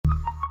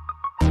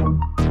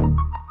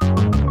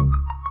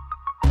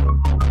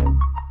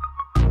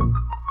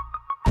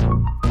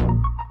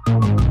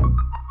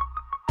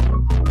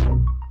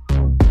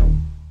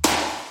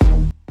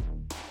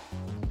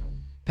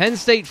Penn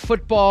State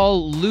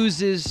football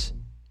loses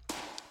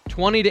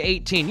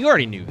 20-18. You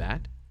already knew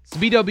that. It's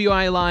the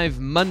BWI Live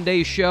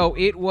Monday show.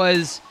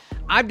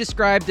 I've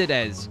described it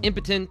as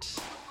impotent,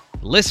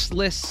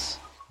 listless,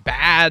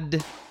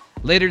 bad.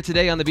 Later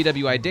today on the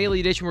BWI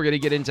Daily Edition, we're going to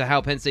get into how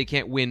Penn State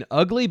can't win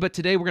ugly, but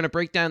today we're going to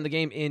break down the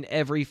game in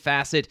every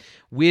facet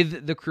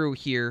with the crew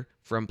here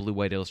from Blue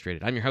White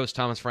Illustrated. I'm your host,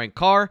 Thomas Frank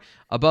Carr.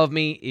 Above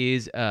me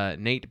is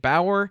Nate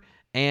Bauer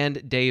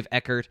and Dave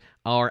Eckert,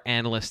 our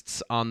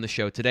analysts on the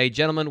show today.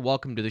 Gentlemen,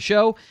 welcome to the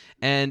show.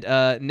 And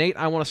Nate,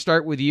 I want to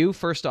start with you.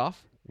 First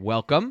off,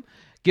 welcome.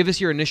 Give us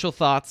your initial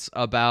thoughts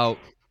about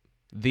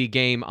the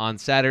game on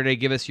Saturday.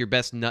 Give us your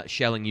best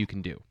nutshelling you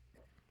can do.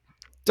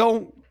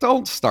 Don't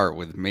start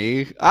with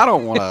me. I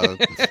don't want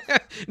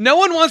to. No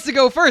one wants to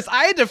go first.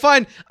 I had to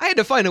find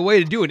a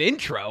way to do an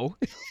intro.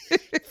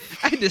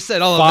 I had to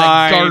set all of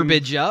that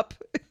garbage up.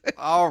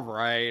 All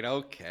right,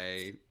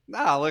 okay.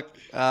 Nah, look,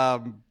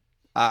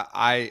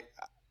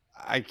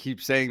 I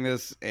keep saying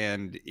this,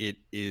 and it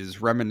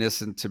is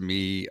reminiscent to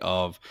me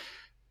of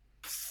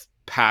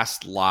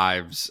past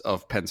lives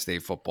of Penn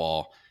State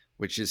football,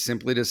 which is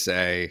simply to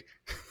say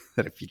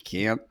that if you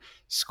can't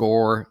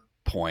score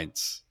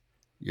points,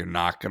 you're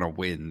not going to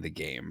win the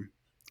game.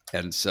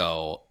 And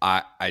so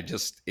I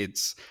just,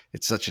 it's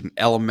such an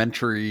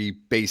elementary,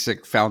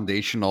 basic,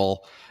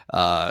 foundational,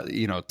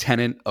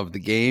 tenet of the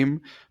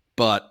game.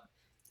 But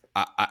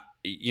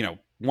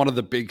one of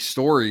the big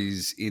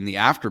stories in the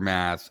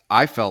aftermath,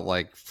 I felt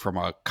like from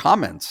a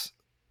comments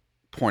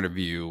point of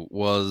view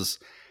was,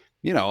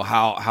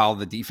 how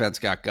the defense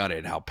got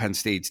gutted, how Penn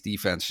State's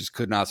defense just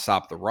could not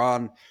stop the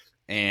run.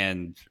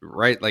 And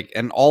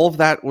and all of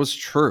that was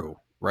true.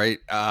 Right.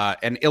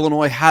 And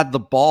Illinois had the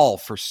ball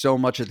for so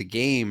much of the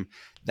game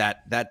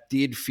that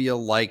did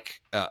feel like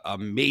a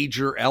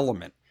major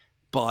element.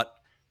 But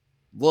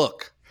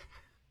look,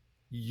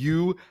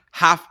 you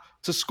have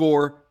to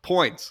score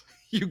points.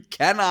 You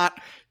cannot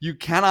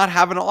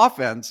have an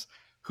offense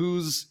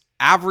whose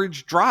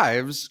average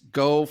drives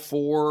go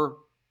for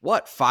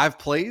 5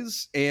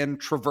 plays and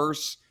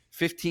traverse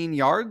 15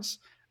 yards.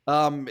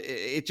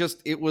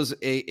 It was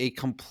a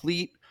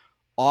complete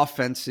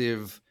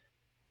offensive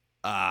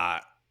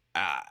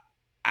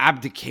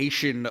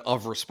abdication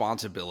of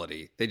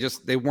responsibility.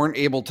 They weren't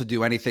able to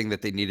do anything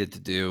that they needed to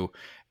do.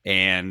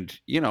 And,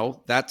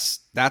 that's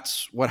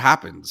what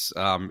happens.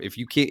 If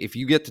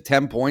you get to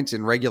 10 points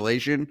in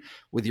regulation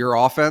with your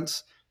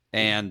offense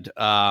and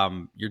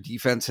your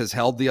defense has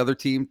held the other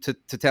team to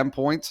 10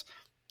 points,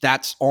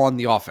 that's on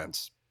the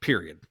offense,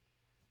 period.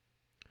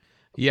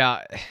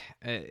 Yeah,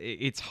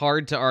 it's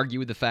hard to argue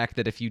with the fact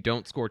that if you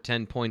don't score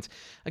 10 points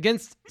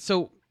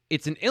so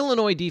it's an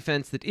Illinois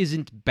defense that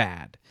isn't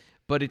bad,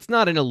 but it's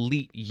not an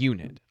elite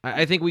unit.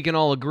 I think we can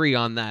all agree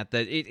on that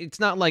it's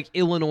not like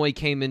Illinois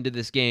came into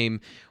this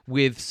game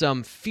with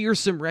some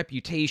fearsome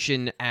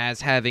reputation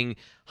as having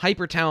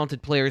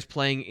hyper-talented players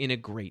playing in a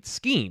great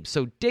scheme.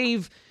 So,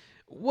 Dave,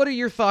 what are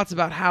your thoughts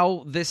about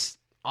how this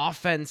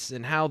offense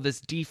and how this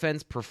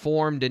defense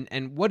performed,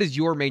 and what is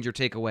your major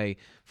takeaway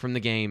from the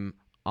game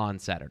on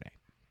Saturday?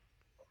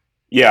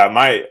 Yeah,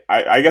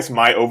 I guess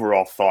my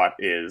overall thought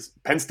is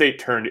Penn State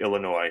turned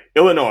Illinois,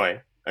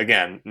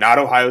 again, not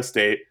Ohio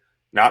State,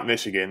 not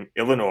Michigan,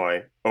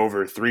 Illinois,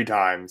 over 3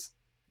 times.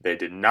 They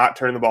did not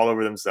turn the ball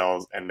over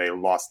themselves, and they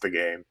lost the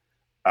game.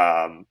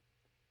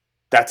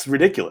 That's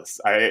ridiculous.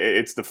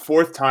 It's the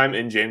 4th time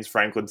in James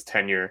Franklin's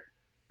tenure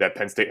that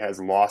Penn State has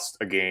lost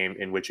a game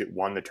in which it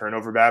won the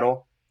turnover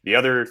battle. The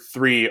other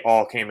 3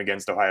 all came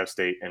against Ohio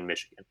State and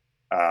Michigan.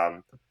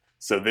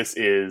 So this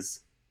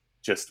is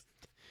just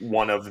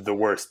one of the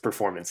worst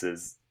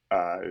performances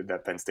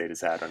that Penn State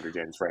has had under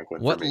James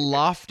Franklin. What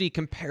lofty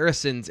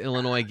comparisons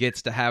Illinois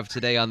gets to have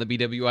today on the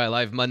BWI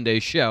Live Monday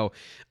show.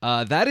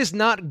 That is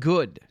not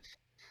good.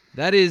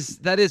 That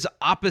is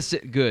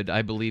opposite good,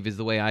 I believe, is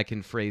the way I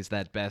can phrase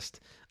that best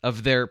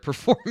of their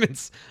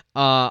performance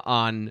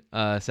on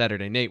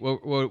Saturday. Nate,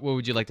 what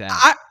would you like to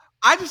add?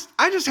 I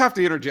just have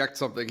to interject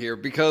something here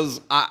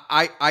because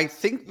I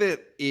think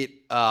that it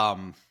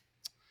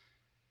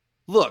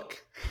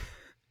look,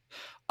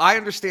 I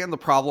understand the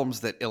problems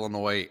that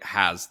Illinois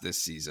has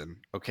this season,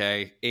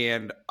 okay?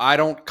 And I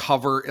don't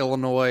cover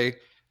Illinois.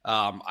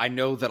 I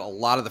know that a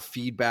lot of the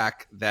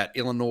feedback that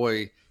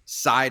Illinois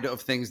side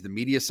of things, the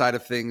media side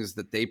of things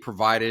that they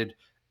provided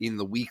in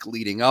the week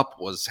leading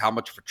up was how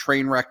much of a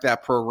train wreck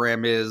that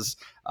program is.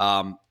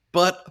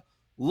 But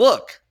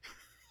look,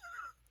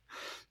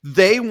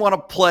 they want to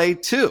play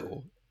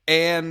too.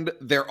 And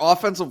their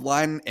offensive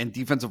line and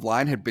defensive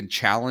line had been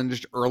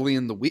challenged early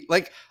in the week.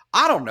 Like,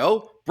 I don't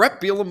know.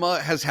 Brett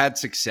Bielema has had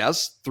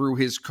success through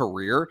his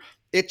career.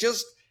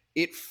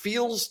 It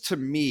feels to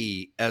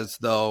me as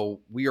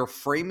though we are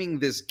framing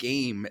this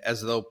game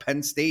as though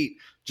Penn State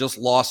just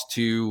lost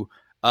to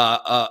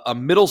a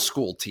middle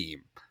school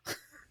team.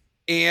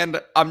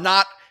 And I'm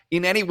not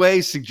in any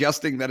way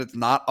suggesting that it's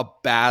not a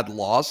bad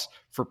loss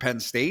for Penn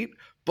State,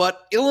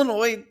 but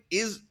Illinois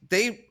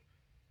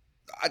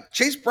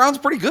Chase Brown's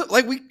pretty good.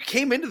 Like, we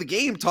came into the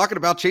game talking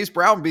about Chase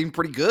Brown being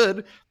pretty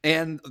good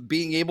and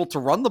being able to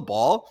run the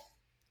ball,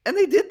 and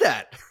they did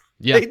that.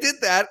 Yeah. They did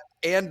that,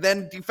 and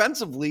then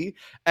defensively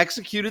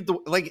executed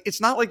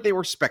it's not like they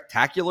were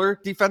spectacular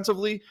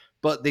defensively,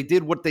 but they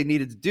did what they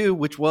needed to do,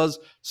 which was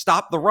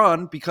stop the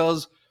run,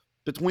 because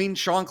between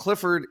Sean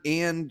Clifford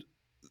and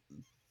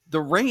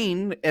the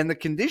rain and the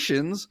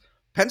conditions,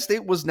 Penn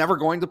State was never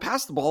going to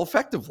pass the ball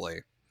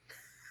effectively.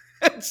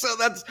 And so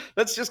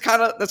that's just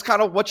kind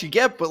of what you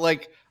get. But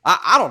like,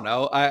 I don't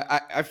know.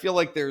 I feel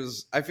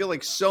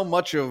like so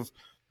much of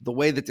the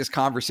way that this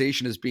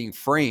conversation is being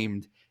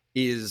framed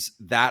is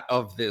that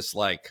of this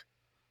like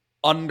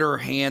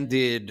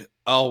underhanded,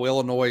 oh,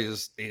 Illinois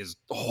is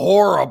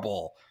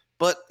horrible.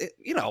 But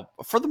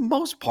for the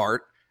most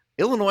part,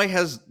 Illinois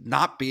has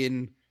not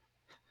been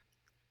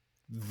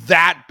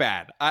that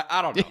bad.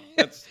 I don't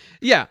know.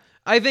 Yeah.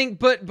 I think,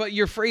 but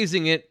you're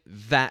phrasing it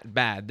that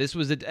bad. This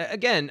was,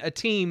 a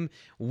team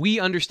we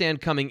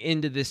understand coming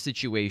into this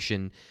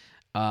situation,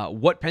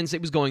 what Penn State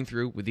was going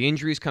through with the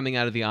injuries coming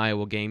out of the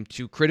Iowa game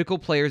to critical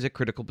players at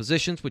critical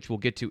positions, which we'll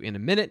get to in a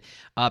minute.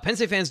 Penn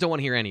State fans don't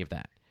want to hear any of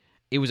that.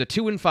 It was a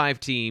 2-5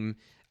 team.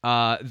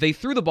 They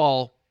threw the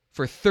ball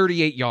for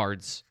 38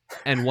 yards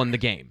and won the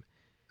game.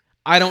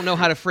 I don't know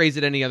how to phrase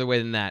it any other way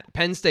than that.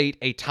 Penn State,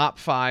 a top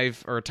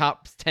 5 or a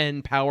top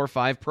 10 Power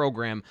 5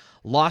 program,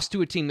 lost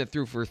to a team that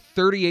threw for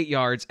 38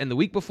 yards, and the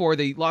week before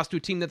they lost to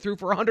a team that threw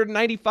for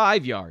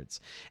 195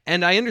 yards.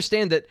 And I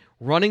understand that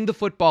running the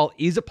football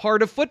is a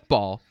part of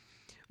football,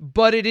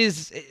 but it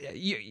is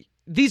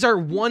these are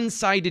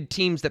one-sided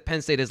teams that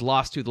Penn State has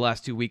lost to the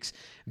last 2 weeks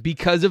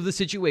because of the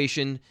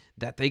situation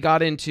that they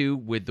got into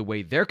with the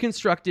way they're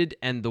constructed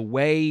and the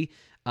way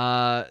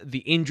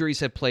the injuries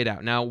have played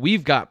out. Now,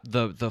 we've got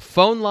the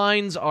phone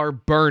lines are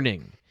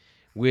burning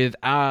with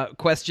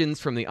questions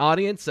from the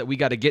audience that we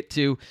got to get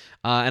to,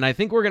 and I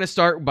think we're going to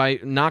start by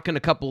knocking a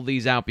couple of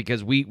these out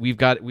because we've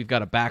got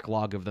a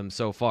backlog of them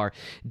so far.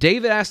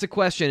 David asked a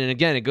question, and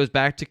again, it goes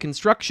back to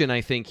construction, I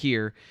think,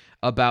 here,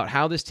 about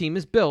how this team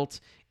is built.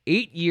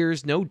 8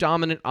 years, no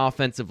dominant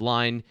offensive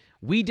line.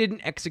 We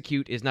didn't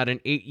execute is not an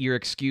 8-year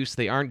excuse.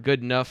 They aren't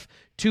good enough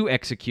to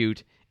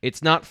execute.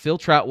 It's not Phil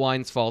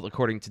Troutwine's fault,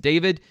 according to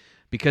David,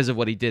 because of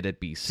what he did at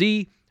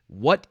BC.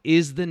 What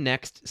is the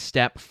next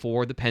step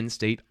for the Penn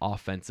State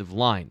offensive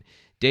line?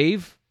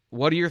 Dave,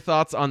 what are your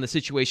thoughts on the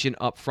situation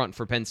up front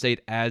for Penn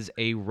State as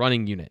a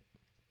running unit?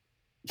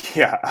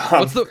 Yeah.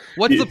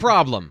 What's the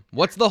problem?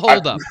 What's the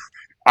holdup?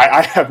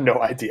 I have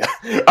no idea.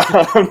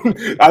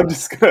 I'm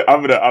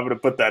gonna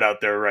put that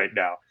out there right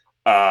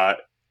now.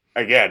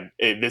 Again,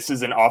 this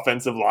is an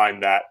offensive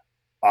line that,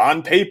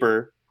 on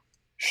paper,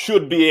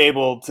 should be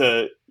able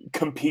to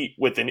compete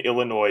with an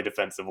Illinois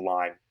defensive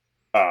line,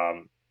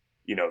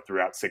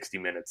 throughout 60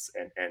 minutes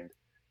and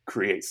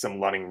create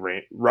some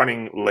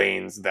running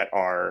lanes that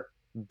are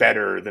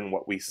better than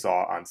what we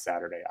saw on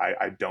Saturday.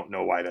 I don't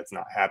know why that's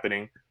not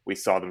happening. We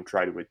saw them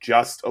try to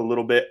adjust a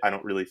little bit. I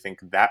don't really think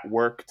that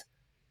worked.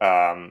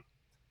 I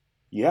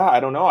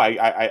don't know.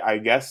 I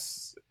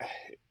guess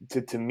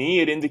to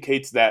me, it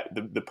indicates that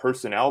the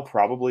personnel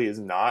probably is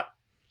not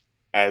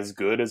as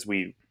good as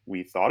we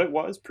thought it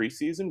was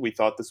preseason. We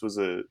thought this was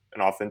an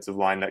offensive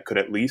line that could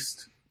at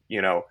least,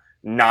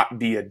 not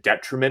be a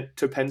detriment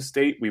to Penn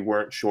State. We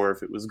weren't sure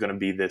if it was going to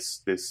be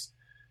this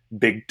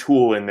big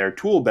tool in their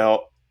tool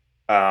belt.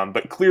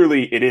 But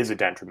clearly it is a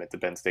detriment to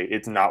Penn State.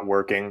 It's not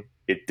working.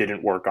 It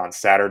didn't work on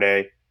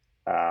Saturday.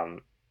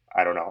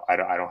 I don't know. I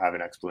don't have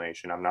an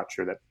explanation. I'm not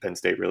sure that Penn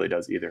State really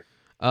does either.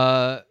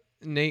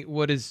 Nate,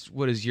 what is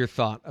your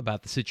thought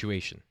about the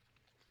situation?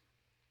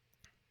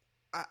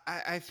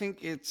 I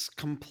think it's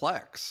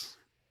complex.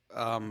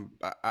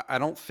 I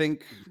don't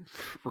think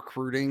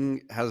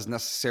recruiting has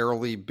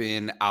necessarily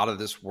been out of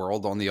this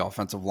world on the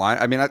offensive line.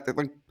 I mean, I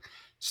think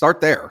start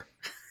there.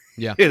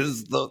 Yeah,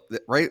 is the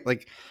right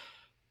like,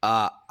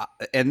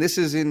 and this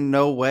is in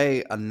no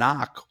way a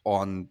knock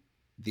on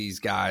these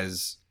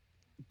guys,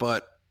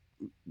 but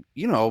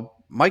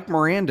Mike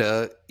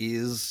Miranda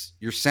is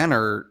your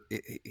center.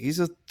 He's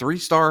a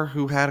 3-star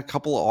who had a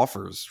couple of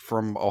offers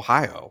from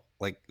Ohio.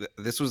 Like,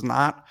 this was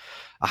not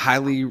a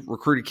highly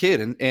recruited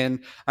kid.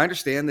 And I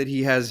understand that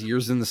he has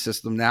years in the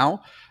system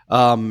now,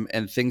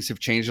 and things have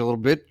changed a little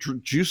bit.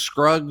 Juice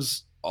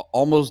Scruggs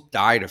almost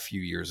died a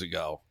few years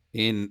ago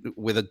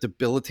with a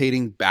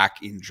debilitating back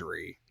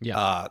injury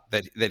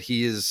that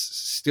he is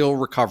still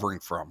recovering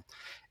from.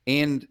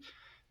 And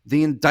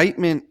the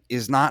indictment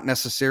is not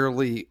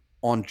necessarily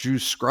on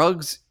Juice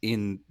Scruggs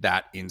in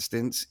that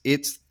instance.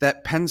 It's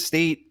that Penn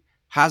State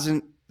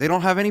they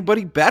don't have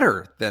anybody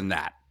better than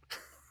that.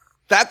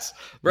 That's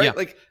right. Yeah.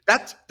 Like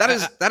that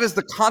is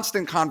the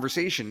constant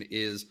conversation.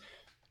 Is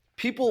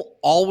people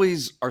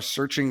always are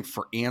searching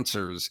for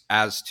answers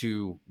as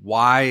to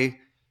why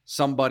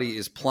somebody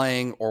is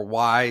playing or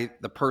why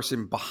the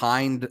person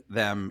behind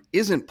them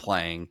isn't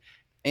playing.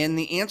 And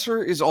the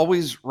answer is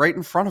always right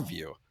in front of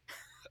you,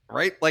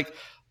 right? Like,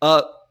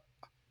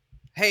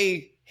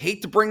 hey,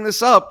 hate to bring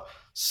this up,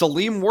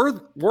 Salim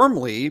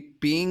Wormley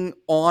being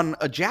on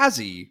a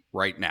Jazzy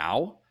right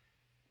now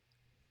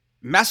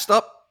messed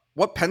up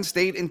what Penn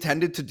State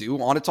intended to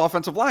do on its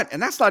offensive line. And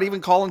that's not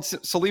even calling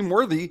Salim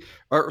Wormley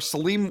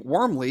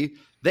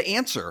the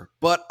answer.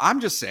 But I'm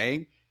just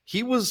saying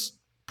he was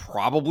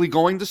probably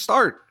going to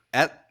start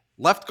at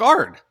left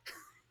guard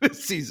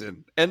this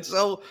season. And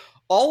so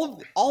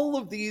all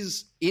of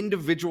these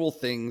individual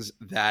things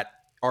that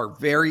are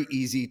very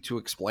easy to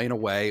explain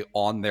away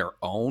on their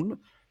own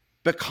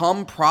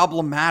become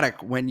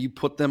problematic when you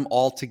put them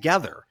all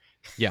together.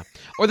 Yeah.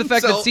 Or the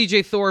fact that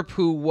CJ Thorpe,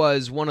 who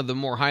was one of the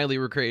more highly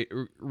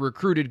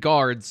recruited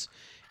guards,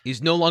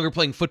 is no longer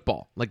playing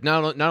football. Like,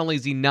 not only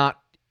is he not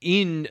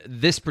in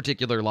this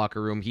particular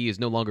locker room, he is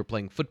no longer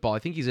playing football. I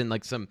think he's in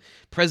like some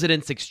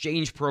president's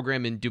exchange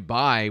program in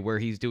Dubai where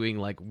he's doing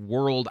like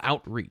world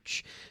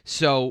outreach.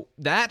 So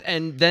that,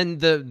 and then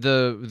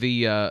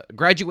the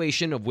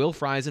graduation of Will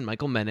Fries and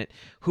Michael Mennett,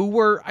 who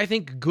were, I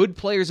think, good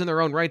players in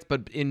their own rights,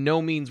 but in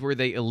no means were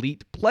they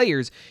elite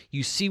players.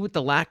 You see what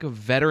the lack of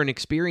veteran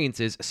experience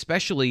is,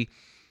 especially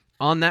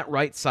on that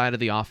right side of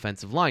the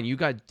offensive line. You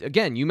got,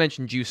 again, you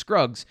mentioned Juice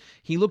Scruggs.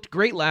 He looked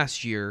great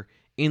last year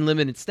in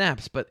limited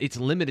snaps, but it's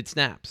limited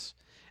snaps.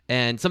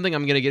 And something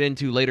I'm going to get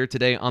into later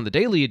today on the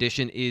Daily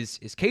Edition is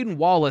Caden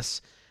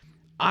Wallace.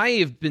 I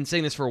have been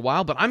saying this for a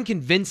while, but I'm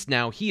convinced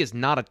now he is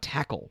not a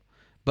tackle.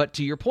 But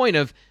to your point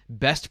of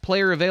best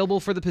player available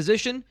for the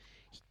position,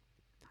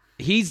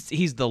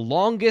 he's the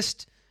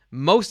longest,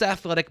 most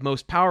athletic,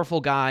 most powerful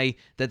guy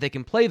that they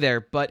can play there,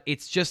 but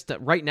it's just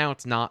that right now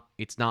it's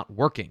not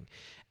working.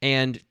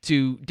 And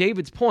to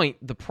David's point,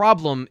 the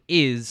problem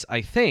is,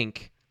 I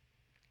think,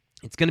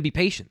 it's going to be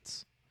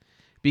patience.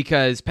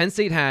 Because Penn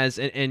State has,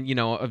 and you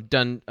know, I've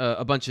done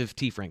a bunch of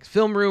T-Frank's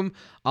film room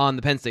on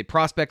the Penn State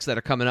prospects that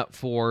are coming up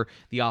for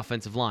the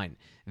offensive line.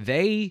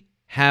 They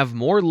have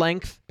more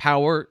length,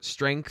 power,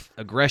 strength,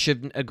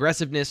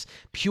 aggressiveness,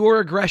 pure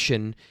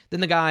aggression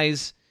than the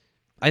guys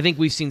I think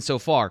we've seen so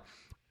far.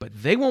 But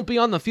they won't be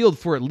on the field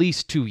for at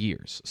least 2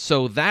 years.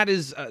 So that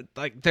is,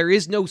 there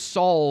is no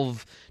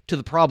solve to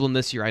the problem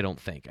this year, I don't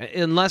think.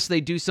 Unless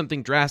they do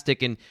something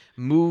drastic and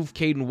move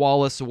Caden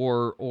Wallace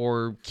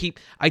or keep...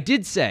 I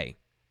did say,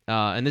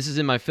 and this is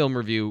in my film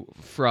review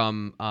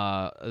from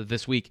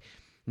this week,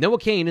 Noah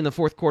Cain in the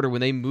fourth quarter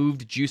when they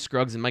moved Juice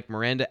Scruggs and Mike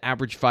Miranda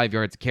averaged 5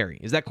 yards a carry.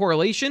 Is that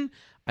correlation?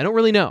 I don't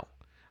really know.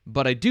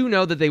 But I do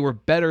know that they were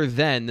better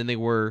then than they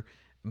were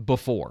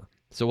before.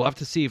 So we'll have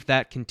to see if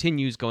that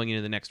continues going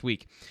into the next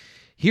week.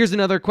 Here's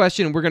another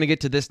question, and we're going to get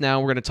to this now.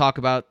 We're going to talk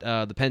about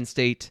the Penn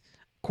State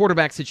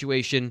quarterback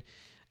situation.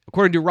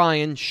 According to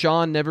Ryan,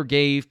 Sean never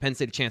gave Penn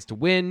State a chance to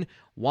win.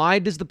 Why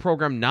does the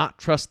program not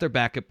trust their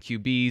backup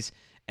QBs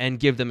and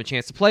give them a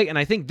chance to play? And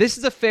I think this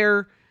is a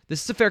fair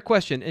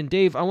question. And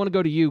Dave, I want to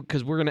go to you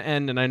because we're going to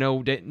end, and I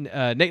know Nate and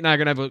I are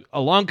going to have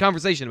a long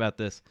conversation about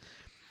this.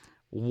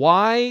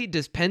 Why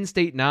does Penn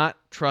State not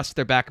trust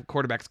their backup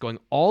quarterbacks going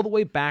all the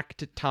way back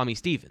to Tommy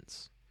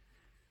Stevens?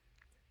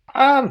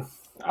 I'm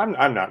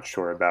not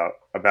sure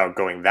about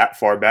going that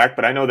far back,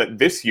 but I know that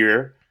this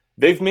year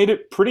they've made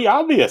it pretty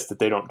obvious that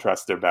they don't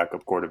trust their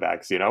backup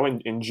quarterbacks. You know,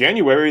 in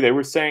January they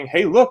were saying,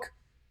 "Hey, look,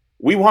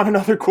 we want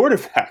another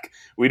quarterback.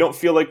 We don't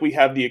feel like we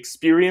have the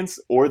experience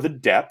or the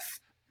depth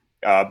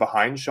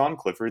behind Sean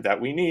Clifford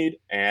that we need."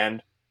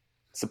 And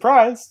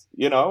surprise,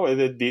 you know,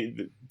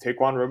 the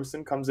Taquan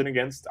Roberson comes in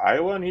against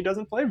Iowa and he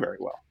doesn't play very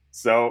well.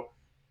 So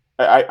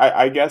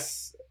I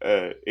guess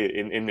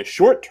in the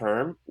short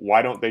term,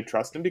 why don't they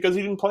trust him? Because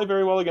he didn't play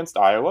very well against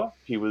Iowa.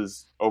 He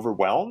was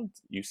overwhelmed.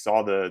 You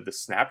saw the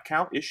snap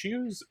count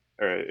issues.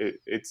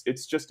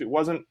 It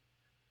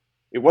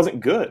wasn't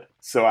good.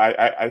 So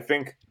I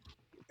think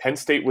Penn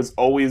State was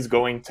always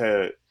going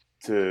to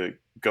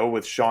go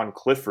with Sean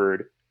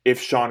Clifford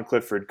if Sean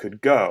Clifford could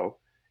go.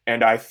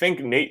 And I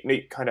think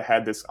Nate kind of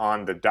had this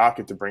on the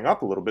docket to bring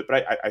up a little bit,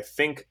 but I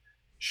think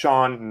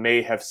Sean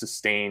may have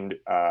sustained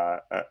a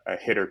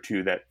hit or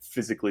two that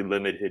physically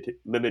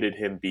limited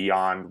him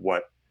beyond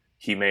what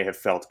he may have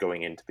felt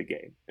going into the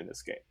game in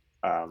this game.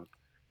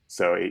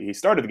 So he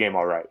started the game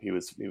all right. He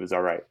was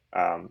all right.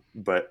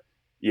 But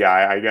yeah,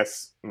 I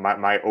guess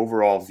my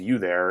overall view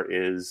there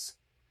is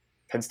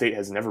Penn State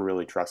has never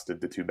really trusted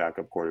the two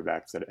backup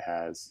quarterbacks that it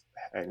has,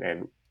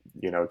 and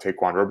you know,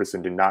 Taquan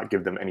Roberson did not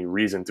give them any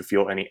reason to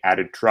feel any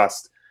added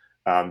trust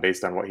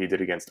based on what he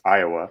did against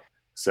Iowa.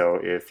 So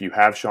if you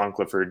have Sean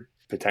Clifford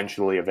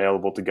potentially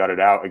available to gut it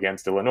out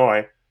against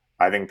Illinois,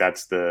 I think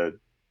that's the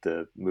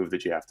move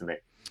that you have to make.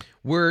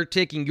 We're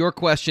taking your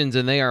questions,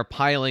 and they are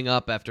piling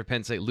up after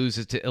Penn State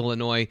loses to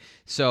Illinois.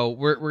 So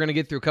we're going to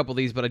get through a couple of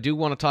these, but I do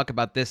want to talk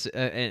about this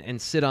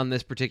and sit on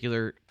this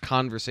particular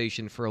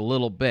conversation for a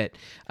little bit.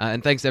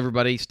 And thanks to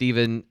everybody,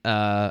 Stephen,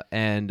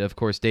 and of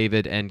course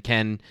David and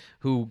Ken,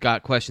 who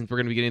got questions. We're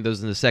going to be getting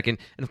those in a second.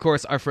 And of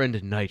course, our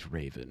friend Night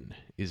Raven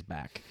is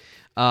back.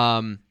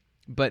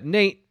 But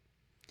Nate,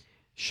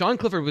 Sean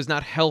Clifford was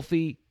not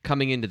healthy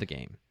coming into the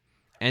game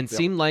and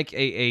seemed like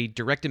a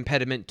direct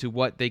impediment to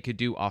what they could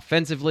do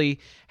offensively.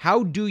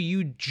 How do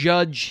you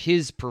judge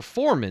his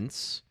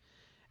performance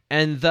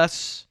and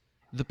thus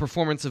the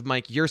performance of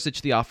Mike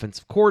Yurcich, the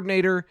offensive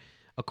coordinator,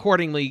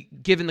 accordingly,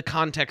 given the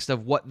context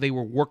of what they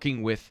were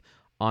working with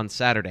on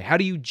Saturday? How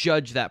do you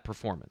judge that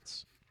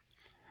performance?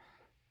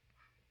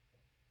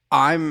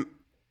 I'm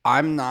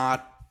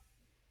not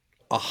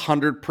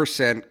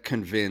 100%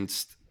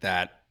 convinced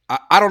that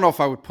I don't know if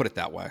I would put it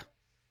that way,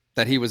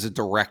 that he was a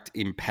direct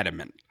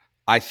impediment.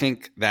 I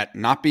think that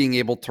not being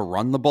able to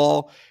run the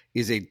ball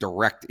is a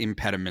direct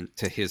impediment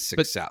to his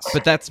success.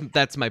 But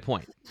that's my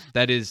point.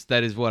 That's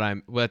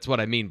what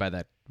I mean by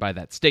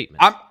that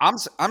statement.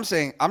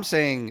 I'm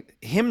saying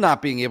him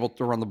not being able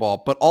to run the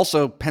ball, but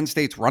also Penn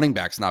State's running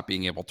backs not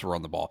being able to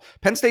run the ball.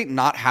 Penn State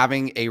not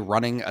having a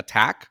running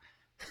attack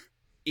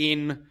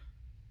in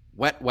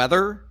wet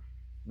weather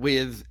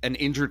with an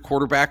injured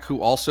quarterback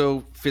who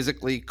also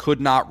physically could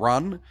not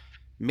run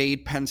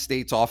made Penn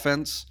State's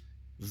offense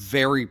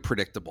very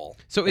predictable.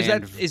 So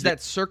is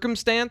that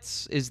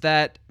circumstance? Is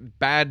that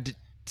bad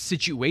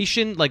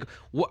situation? Like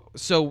what?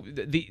 So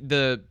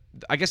the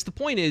I guess the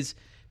point is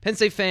Penn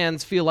State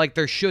fans feel like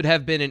there should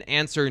have been an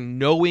answer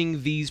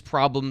knowing these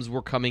problems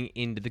were coming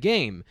into the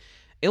game.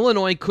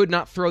 Illinois could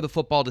not throw the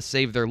football to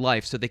save their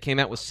life, so they came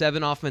out with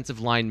 7 offensive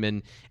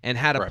linemen and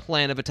had a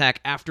plan of attack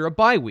after a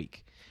bye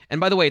week. And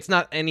by the way, it's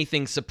not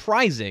anything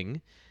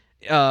surprising.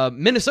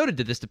 Minnesota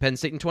did this to Penn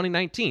State in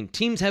 2019.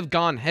 Teams have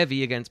gone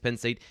heavy against Penn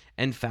State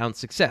and found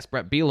success.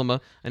 Brett Bielema,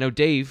 I know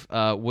Dave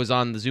was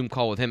on the Zoom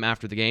call with him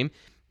after the game.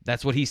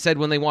 That's what he said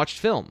when they watched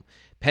film.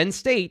 Penn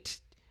State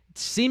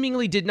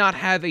seemingly did not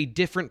have a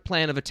different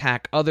plan of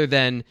attack other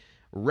than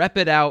rep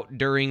it out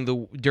during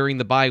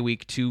the bye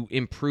week to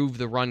improve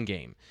the run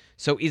game.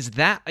 So is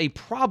that a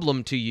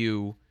problem to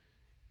you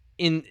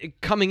in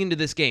coming into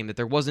this game, that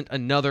there wasn't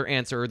another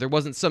answer, or there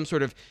wasn't some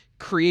sort of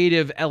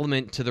creative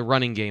element to the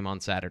running game on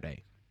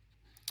Saturday?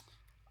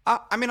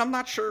 I mean, I'm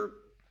not sure.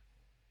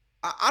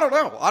 I don't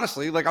know,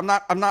 honestly. Like, I'm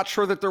not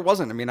sure that there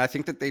wasn't. I mean, I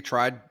think that they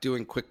tried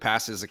doing quick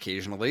passes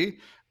occasionally.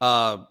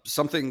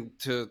 Something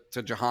to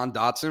Jahan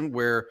Dotson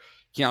where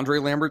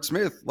Keandre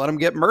Lambert-Smith let him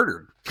get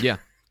murdered. Yeah.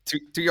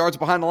 2 yards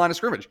behind the line of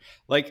scrimmage.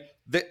 Like,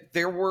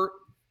 there were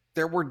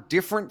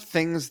different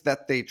things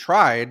that they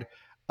tried.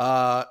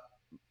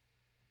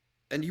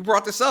 And you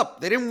brought this up.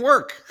 They didn't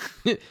work.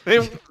 They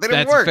didn't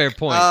That's work. A fair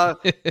point.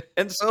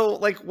 And so,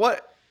 like,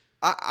 what?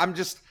 I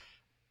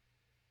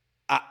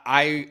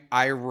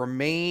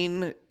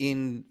remain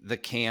in the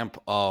camp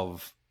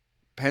of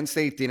Penn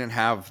State didn't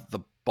have the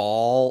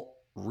ball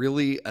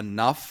really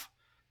enough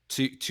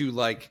to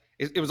like.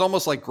 It was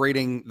almost like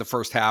grading the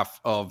first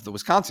half of the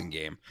Wisconsin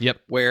game.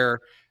 Yep.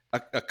 Where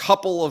a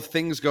couple of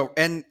things go,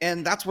 and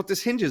that's what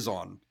this hinges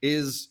on,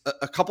 is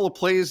a couple of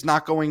plays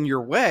not going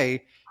your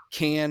way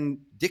can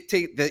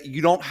dictate that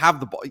you don't have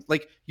the ball.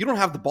 Like, you don't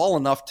have the ball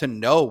enough to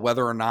know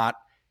whether or not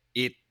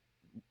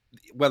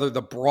whether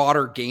the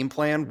broader game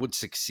plan would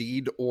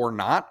succeed or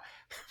not,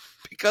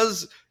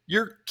 because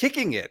you're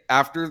kicking it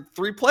after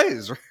 3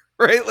 plays,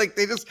 right? Like,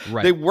 they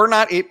were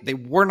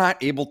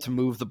not able to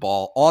move the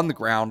ball on the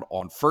ground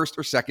on first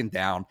or second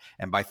down,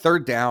 and by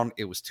third down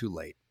it was too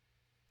late.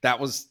 That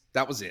was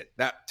it.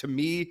 That, to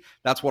me,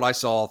 that's what I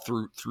saw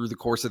through the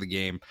course of the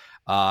game,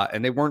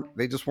 and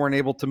they just weren't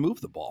able to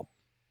move the ball.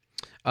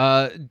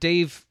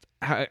 Dave,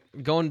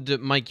 going to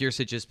Mike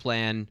Yurcich's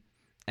plan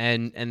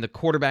and the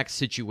quarterback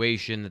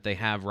situation that they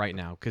have right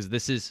now, because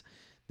this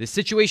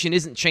situation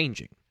isn't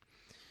changing.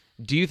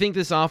 Do you think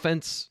this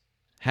offense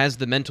has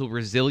the mental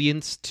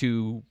resilience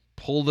to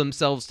pull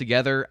themselves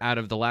together out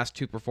of the last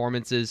 2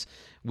 performances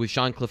with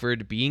Sean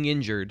Clifford being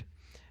injured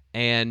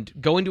and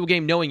go into a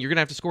game knowing you're going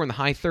to have to score in the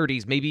high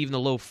 30s, maybe even the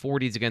low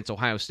 40s against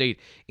Ohio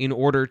State in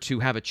order to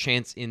have a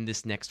chance in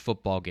this next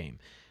football game?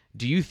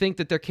 Do you think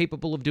that they're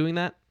capable of doing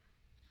that?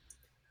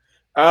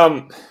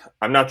 I'm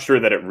not sure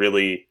that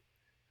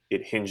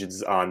it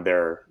hinges on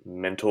their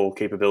mental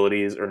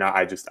capabilities or not.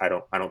 I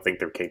don't think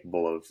they're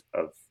capable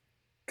of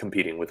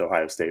competing with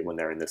Ohio State when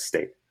they're in this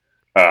state.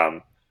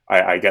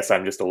 I guess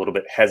I'm just a little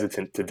bit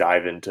hesitant to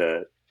dive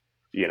into,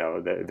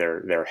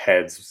 their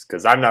heads,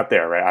 because I'm not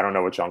there, right? I don't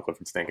know what Sean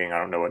Clifford's thinking. I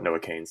don't know what Noah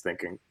Cain's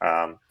thinking.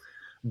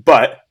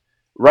 But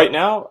right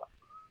now,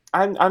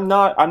 I'm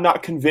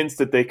not convinced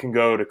that they can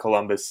go to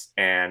Columbus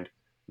and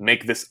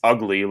make this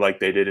ugly like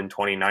they did in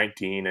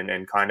 2019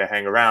 and kind of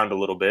hang around a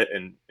little bit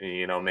and,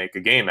 make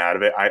a game out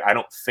of it. I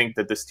don't think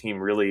that this team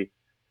really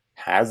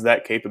has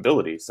that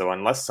capability. So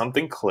unless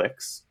something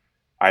clicks,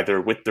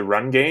 either with the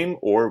run game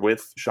or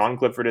with Sean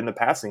Clifford in the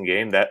passing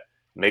game, that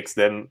makes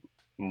them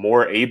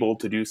more able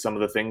to do some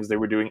of the things they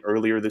were doing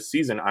earlier this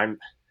season,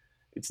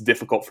 it's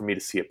difficult for me to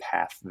see a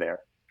path there.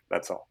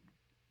 That's all.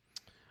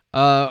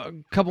 A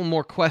couple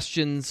more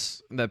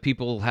questions that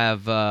people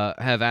have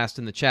asked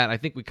in the chat. I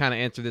think we kind of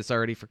answered this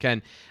already for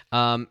Ken.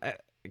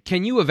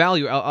 Can you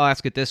evaluate? I'll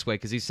ask it this way,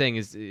 because he's saying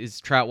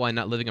is Troutwine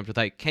not living up to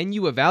the hype? Can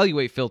you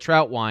evaluate Phil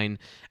Troutwine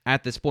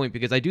at this point?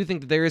 Because I do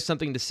think that there is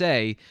something to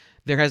say.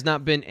 There has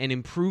not been an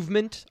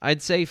improvement,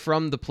 I'd say,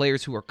 from the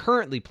players who are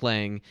currently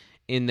playing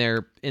in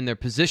their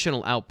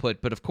positional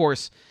output. But of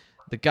course,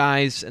 the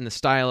guys and the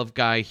style of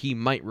guy he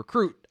might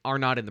recruit are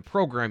not in the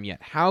program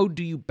yet. How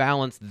do you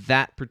balance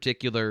that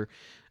particular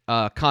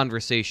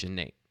conversation,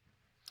 Nate?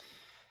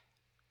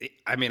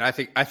 I mean, I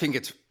think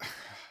it's.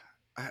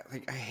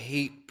 I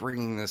hate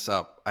bringing this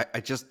up.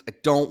 I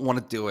don't want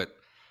to do it,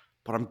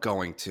 but I'm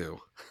going to.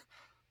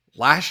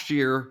 Last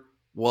year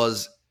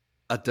was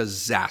a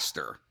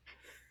disaster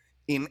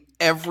in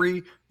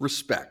every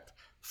respect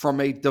from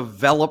a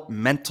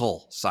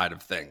developmental side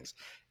of things.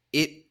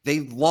 They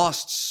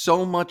lost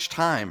so much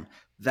time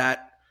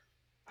that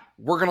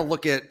we're going to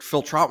look at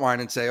Phil Trotwine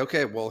and say,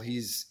 okay, well,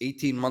 he's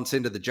 18 months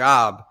into the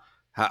job.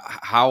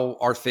 How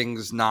are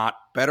things not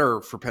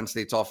better for Penn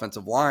State's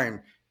offensive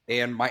line?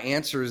 And my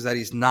answer is that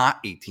he's not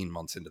 18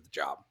 months into the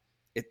job.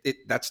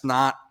 That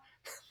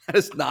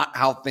is not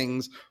how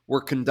things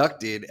were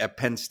conducted at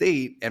Penn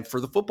State and for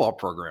the football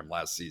program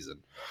last season.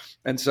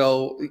 And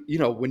so,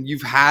 when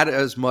you've had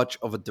as much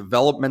of a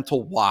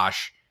developmental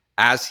wash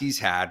as he's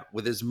had,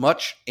 with as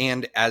much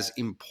and as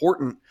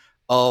important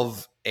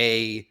of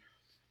a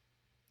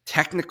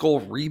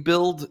technical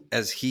rebuild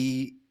as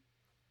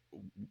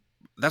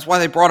that's why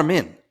they brought him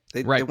in.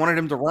 They wanted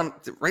him to run,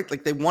 right?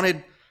 Like they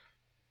wanted,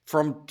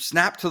 from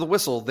snap to the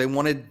whistle, they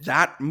wanted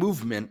that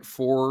movement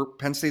for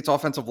Penn State's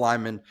offensive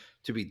linemen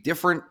to be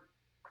different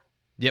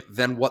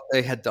than what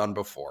they had done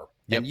before.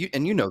 Yep.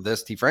 And you know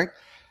this, T. Frank.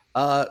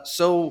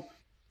 So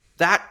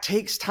that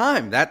takes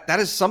time. That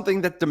is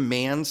something that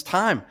demands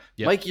time.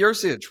 Yep. Mike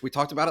Yurcich, we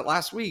talked about it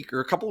last week or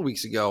a couple of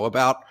weeks ago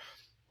about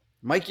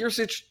Mike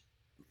Yurcich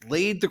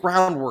laid the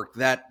groundwork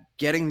that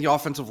getting the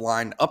offensive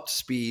line up to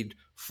speed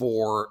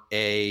for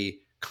a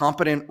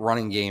competent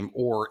running game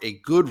or a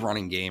good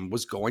running game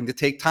was going to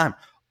take time.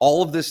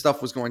 All of this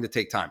stuff was going to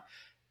take time.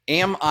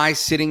 Am I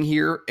sitting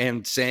here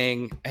and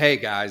saying, hey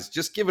guys,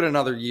 just give it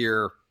another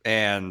year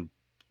and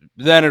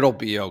then it'll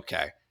be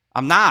okay?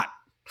 I'm not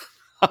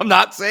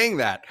saying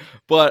that,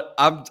 but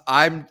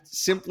I'm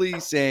simply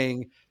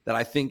saying that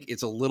I think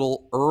it's a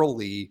little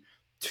early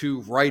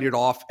to write it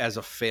off as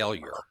a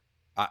failure.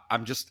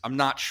 I'm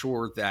not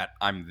sure that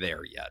I'm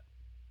there yet.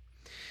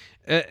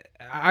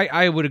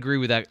 I would agree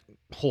with that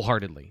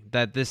wholeheartedly,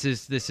 that this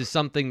is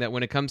something that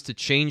when it comes to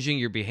changing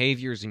your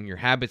behaviors and your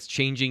habits,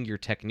 changing your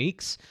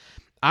techniques,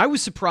 I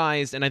was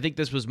surprised, and I think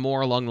this was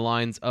more along the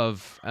lines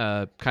of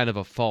kind of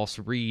a false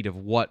read of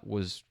what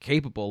was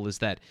capable, is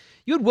that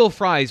you had Will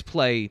Fries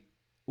play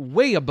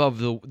way above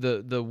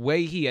the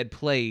way he had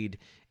played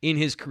in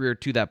his career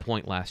to that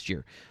point last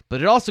year.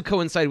 But it also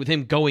coincided with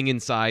him going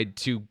inside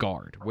to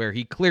guard, where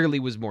he clearly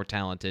was more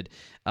talented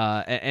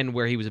and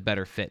where he was a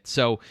better fit.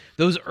 So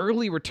those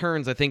early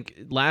returns, I think,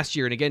 last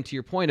year, and again, to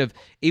your point of,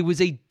 it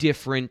was a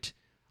different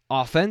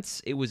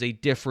offense. It was a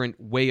different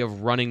way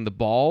of running the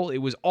ball. It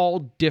was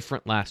all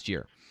different last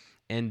year.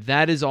 And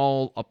that is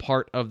all a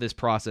part of this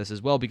process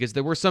as well, because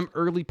there were some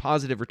early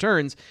positive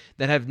returns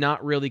that have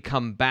not really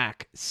come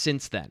back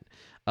since then.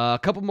 A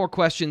couple more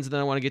questions, and then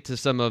I want to get to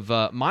some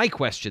of my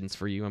questions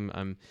for you.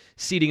 I'm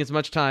ceding as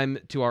much time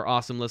to our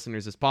awesome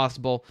listeners as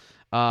possible.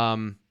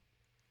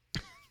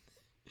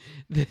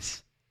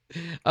 It's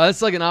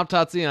like an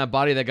autopsy on a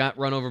body that got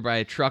run over by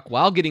a truck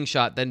while getting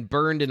shot, then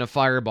burned in a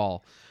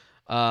fireball.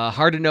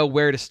 Hard to know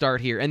where to start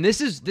here. And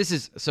this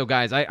is so,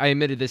 guys. I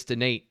admitted this to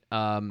Nate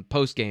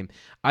post game.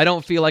 I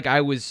don't feel like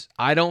I was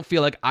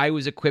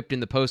equipped in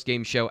the post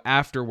game show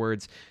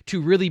afterwards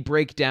to really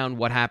break down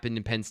what happened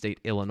in Penn State,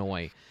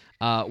 Illinois.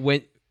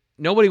 When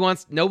nobody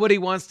wants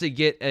to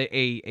get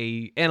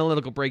a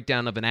analytical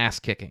breakdown of an ass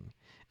kicking,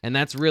 and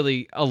that's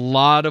really a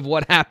lot of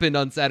what happened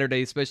on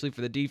Saturday, especially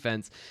for the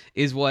defense,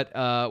 is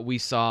what we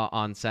saw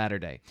on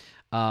Saturday.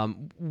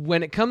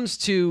 When it comes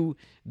to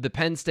the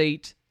Penn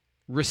State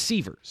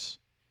receivers,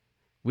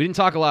 we didn't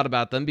talk a lot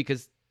about them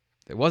because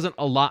there wasn't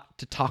a lot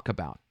to talk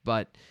about.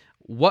 But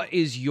what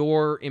is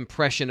your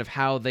impression of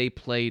how they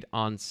played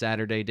on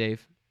Saturday,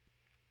 Dave?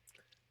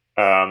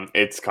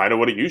 It's kind of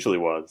what it usually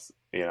was.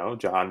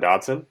 Jahan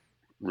Dotson,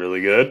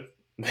 really good.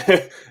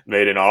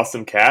 Made an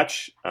awesome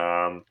catch.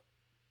 Kind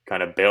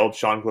of bailed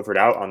Sean Clifford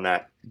out on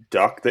that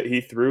duck that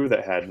he threw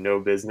that had no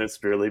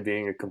business really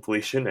being a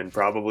completion and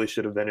probably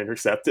should have been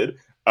intercepted.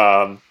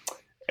 And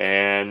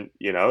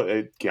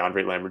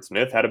Keandre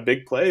Lambert-Smith had a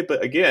big play,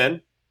 but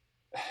again,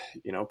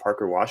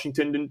 Parker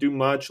Washington didn't do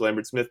much.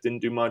 Lambert-Smith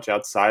didn't do much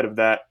outside of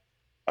that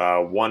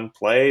one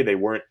play. They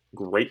weren't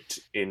great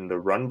in the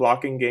run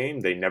blocking game.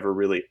 They never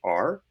really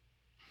are.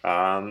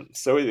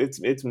 So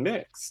it's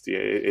mixed.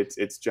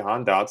 It's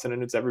Jahan Dotson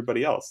and it's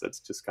everybody else. That's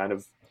just kind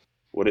of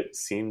what it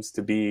seems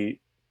to be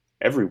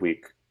every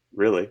week,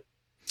 really.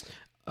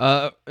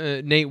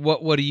 Nate,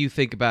 what do you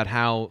think about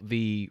how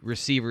the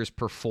receivers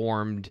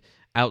performed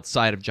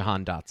outside of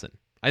Jahan Dotson?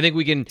 I think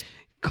we can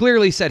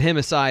clearly set him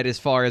aside as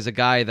far as a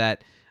guy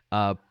that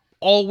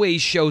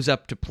always shows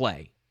up to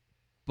play.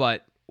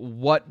 But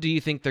what do you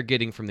think they're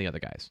getting from the other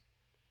guys?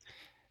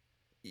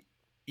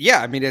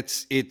 Yeah, I mean,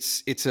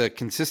 it's a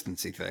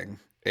consistency thing,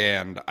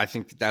 and I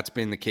think that's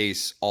been the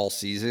case all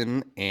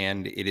season,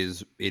 and it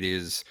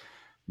is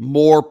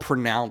more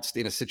pronounced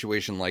in a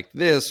situation like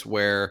this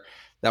where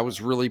that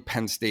was really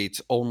Penn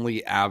State's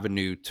only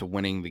avenue to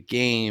winning the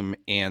game,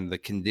 and the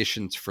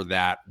conditions for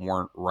that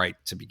weren't right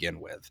to begin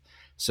with.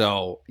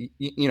 So,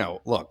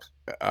 look,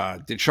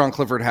 did Sean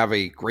Clifford have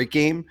a great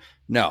game?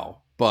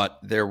 No, but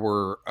there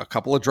were a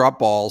couple of drop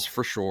balls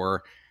for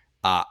sure.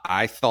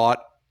 I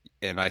thought,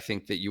 and I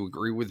think that you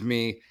agree with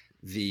me,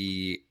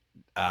 the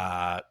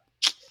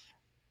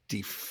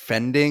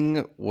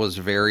defending was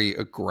very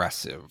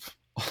aggressive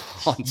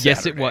on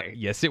Saturday.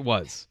 Yes, it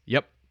was.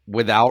 Yep.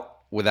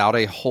 Without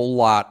a whole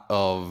lot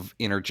of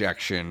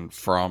interjection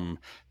from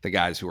the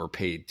guys who are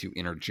paid to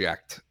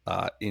interject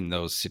in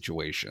those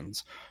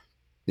situations.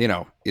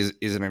 Is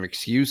it an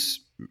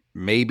excuse?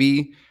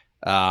 Maybe.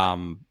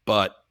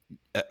 But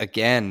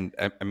again,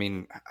 I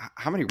mean,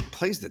 how many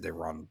plays did they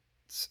run?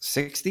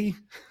 60?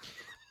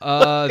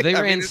 They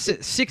ran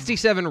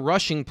 67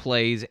 rushing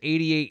plays,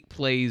 88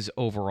 plays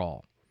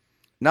overall.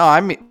 No,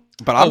 I'm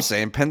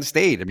saying Penn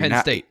State. Penn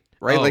State.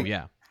 Right? Oh,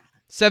 yeah.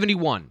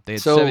 71. They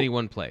had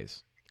 71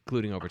 plays,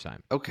 including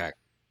overtime. Okay.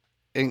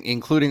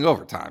 Including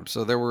overtime.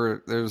 So there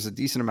was a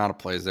decent amount of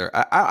plays there.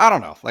 I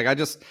don't know. Like, I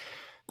just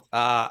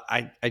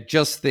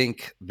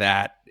think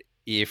that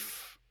I'm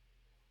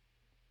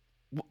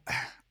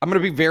going to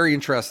be very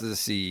interested to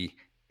see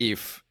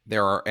if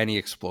there are any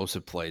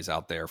explosive plays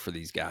out there for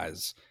these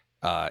guys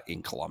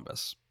in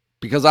Columbus,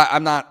 because I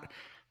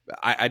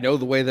know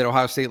the way that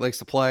Ohio State likes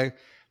to play,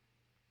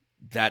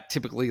 that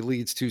typically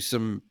leads to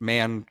some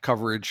man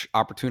coverage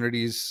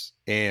opportunities.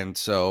 And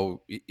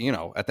so,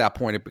 at that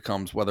point it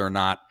becomes whether or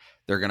not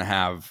they're going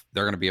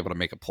to be able to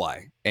make a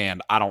play.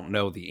 And I don't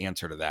know the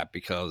answer to that,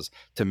 because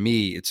to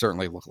me, it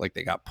certainly looked like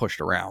they got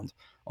pushed around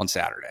on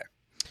Saturday.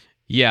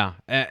 Yeah.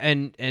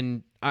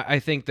 And I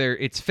think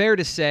it's fair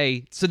to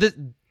say, so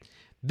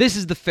this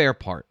is the fair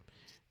part.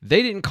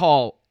 They didn't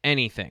call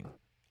anything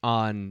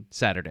on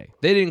Saturday.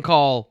 They didn't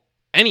call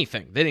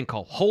anything. They didn't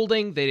call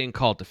holding. They didn't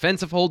call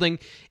defensive holding.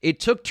 It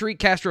took Tariq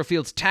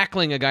Castro-Fields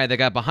tackling a guy that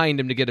got behind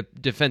him to get a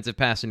defensive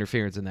pass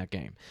interference in that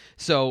game.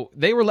 So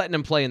they were letting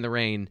him play in the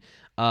rain.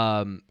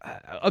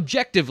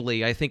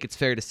 Objectively, I think it's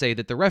fair to say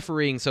that the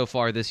refereeing so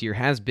far this year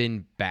has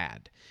been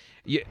bad.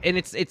 And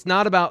it's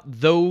not about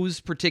those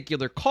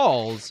particular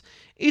calls.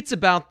 It's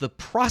about the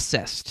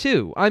process,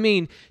 too. I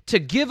mean, to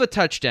give a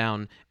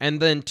touchdown and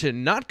then to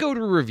not go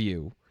to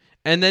review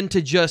and then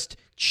to just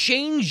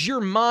change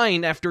your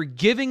mind after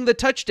giving the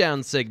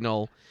touchdown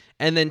signal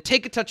and then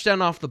take a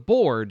touchdown off the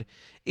board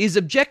is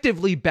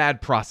objectively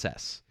bad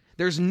process.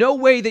 There's no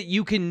way that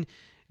you can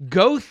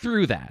go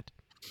through that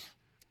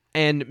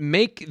and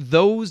make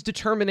those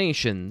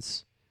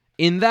determinations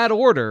in that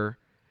order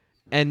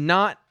and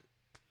not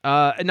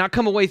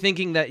come away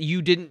thinking that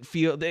you didn't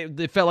feel,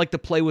 they felt like the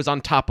play was on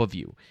top of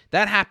you.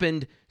 That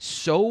happened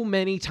so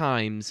many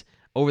times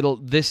over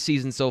this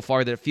season so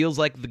far that it feels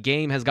like the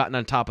game has gotten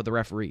on top of the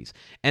referees.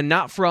 And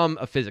not from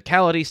a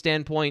physicality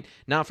standpoint,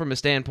 not from a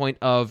standpoint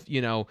of,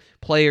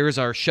 players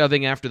are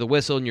shoving after the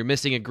whistle and you're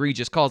missing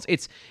egregious calls.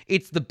 It's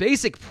the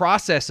basic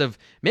process of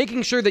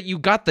making sure that you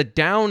got the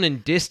down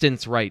and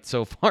distance right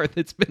so far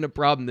that's been a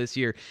problem this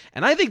year.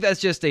 And I think that's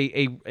just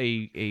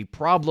a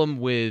problem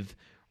with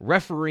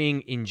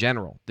refereeing in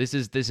general. This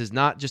is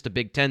not just a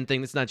Big Ten thing.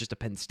 This is not just a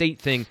Penn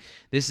State thing.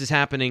 This is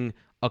happening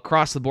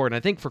across the board. And I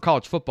think for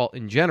college football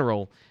in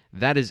general,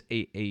 that is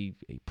a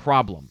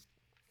problem.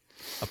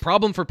 A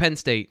problem for Penn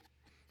State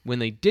when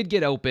they did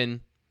get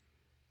open.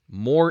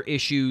 More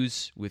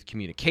issues with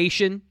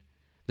communication.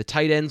 The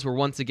tight ends were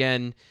once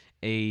again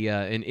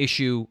an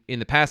issue in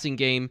the passing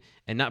game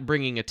and not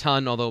bringing a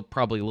ton, although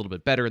probably a little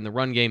bit better in the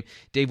run game.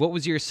 Dave, what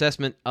was your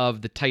assessment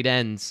of the tight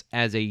ends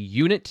as a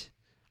unit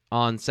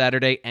on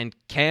Saturday, and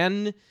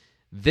can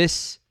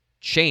this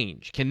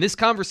change? Can this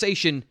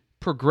conversation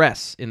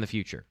progress in the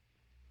future?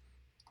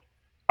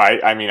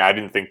 I mean, I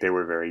didn't think they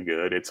were very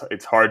good.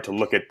 It's hard to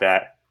look at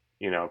that,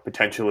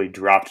 potentially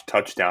dropped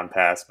touchdown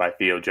pass by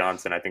Theo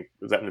Johnson. I think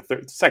was that in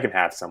the second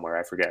half somewhere.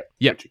 I forget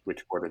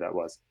which quarter that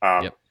was.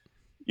 Yeah,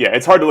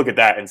 it's hard to look at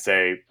that and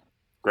say,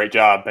 great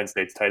job, Penn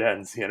State's tight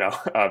ends. You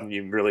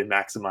really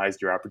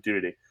maximized your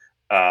opportunity.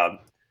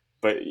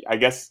 But I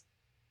guess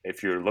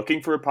if you're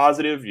looking for a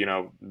positive,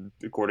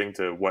 according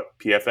to what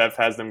PFF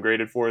has them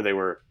graded for, they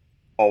were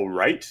all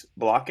right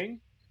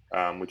blocking,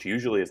 which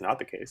usually is not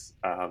the case.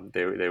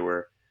 They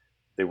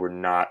were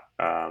not.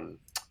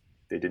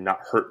 They did not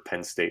hurt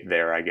Penn State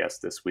there, I guess,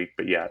 this week.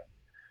 But yeah,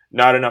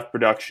 not enough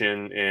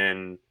production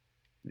in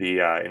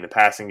the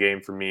passing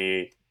game for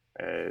me.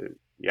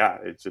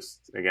 It's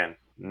just, again,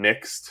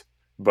 mixed.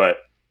 But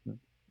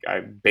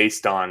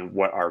based on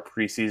what our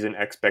preseason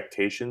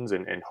expectations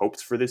and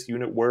hopes for this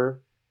unit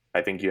were,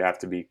 I think you have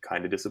to be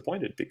kind of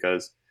disappointed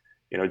because,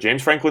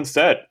 James Franklin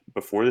said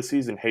before the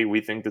season, hey,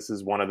 we think this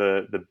is one of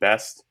the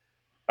best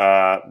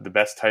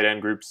tight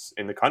end groups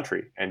in the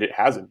country. And it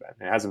hasn't been.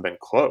 It hasn't been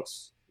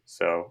close.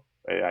 So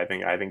I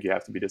think you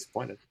have to be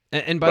disappointed.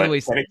 And by the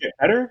way, can it get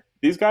better?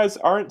 These guys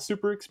aren't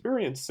super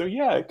experienced. So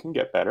yeah, it can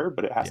get better,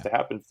 but it has to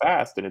happen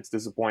fast. And it's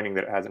disappointing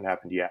that it hasn't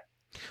happened yet.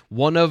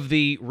 One of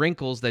the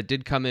wrinkles that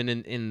did come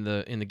in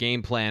the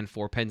game plan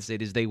for Penn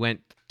State is they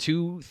went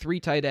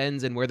 2-3 tight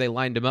ends and where they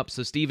lined them up.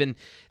 So, Steven,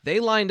 they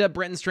lined up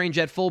Brenton Strange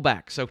at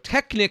fullback. So,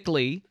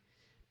 technically,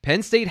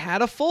 Penn State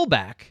had a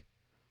fullback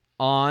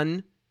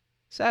on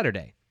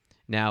Saturday.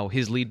 Now,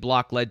 his lead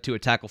block led to a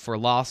tackle for a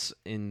loss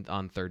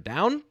on third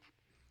down,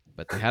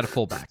 but they had a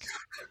fullback.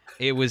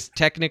 It was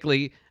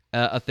technically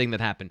a thing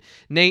that happened.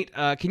 Nate,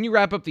 can you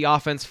wrap up the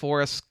offense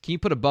for us? Can you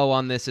put a bow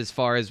on this as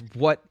far as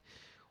what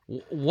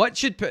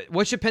should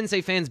Penn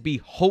State fans be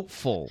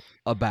hopeful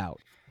about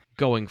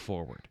going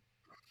forward?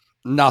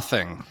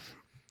 Nothing.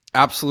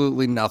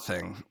 Absolutely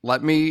nothing.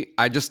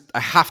 I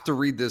have to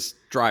read this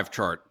drive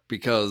chart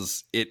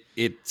because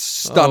it's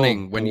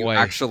stunning when you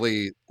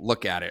actually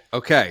look at it.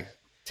 Okay.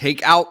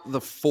 Take out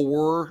the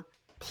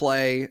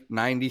 4-play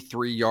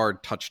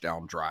 93-yard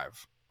touchdown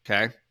drive.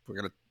 Okay? We're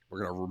going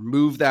to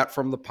remove that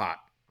from the pot.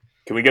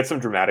 Can we get some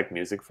dramatic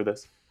music for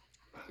this?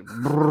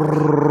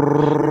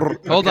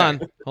 Hold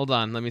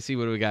on. Let me see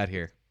what we got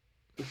here.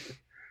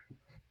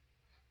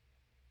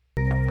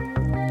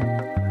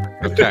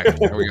 Okay,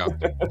 there we go.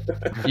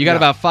 You got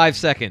about 5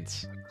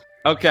 seconds.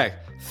 Okay.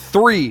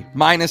 3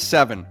 minus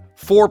 7.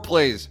 4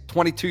 plays,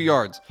 22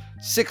 yards.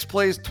 6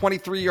 plays,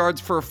 23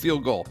 yards for a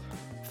field goal.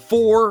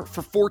 4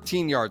 for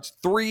 14 yards.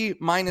 3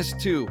 minus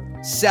 2.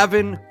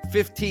 7,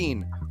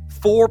 15.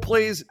 4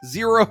 plays,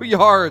 0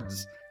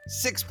 yards.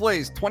 6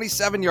 plays,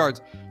 27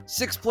 yards.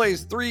 6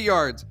 plays, 3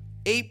 yards.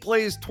 8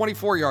 plays,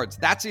 24 yards.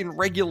 That's in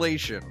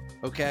regulation,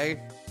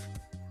 okay?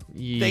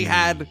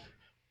 Yeah.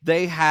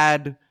 They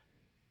had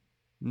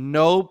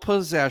no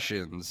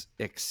possessions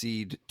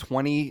exceed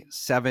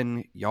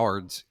 27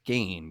 yards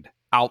gained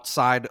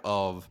outside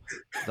of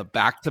the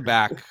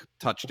back-to-back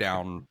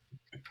touchdown,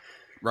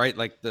 right?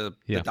 Like the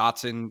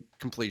Dotson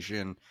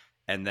completion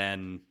and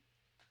then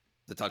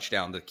the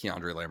touchdown to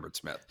Keandre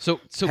Lambert-Smith. So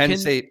Penn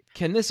State,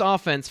 can this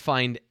offense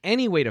find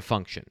any way to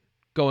function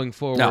going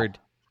forward?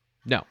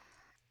 No.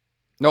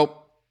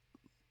 Nope.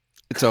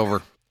 It's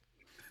over.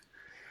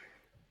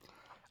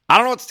 I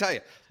don't know what to tell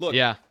you. Look,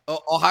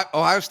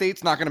 Ohio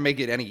State's not going to make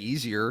it any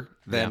easier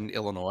than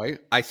Illinois.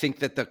 I think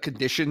that the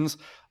conditions,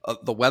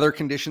 the weather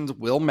conditions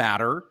will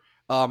matter.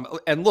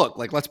 And look,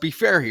 like, let's be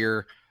fair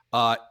here.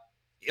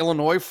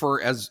 Illinois,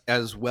 for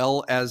as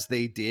well as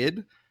they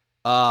did,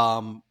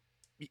 they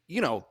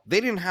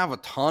didn't have a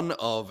ton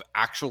of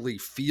actually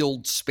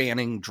field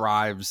spanning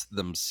drives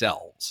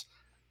themselves.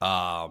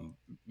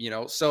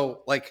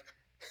 So like,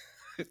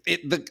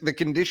 the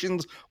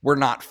conditions were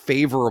not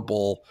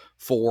favorable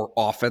for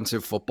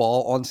offensive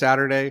football on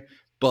Saturday,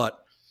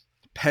 but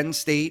Penn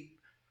State,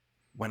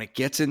 when it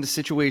gets into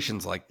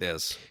situations like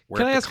this,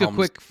 can I ask a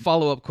quick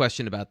follow-up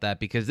question about that?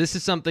 Because this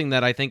is something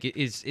that I think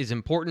is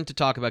important to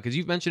talk about, because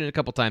you've mentioned it a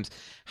couple times.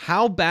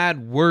 How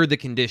bad were the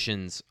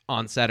conditions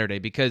on Saturday?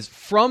 Because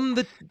from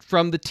the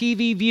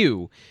TV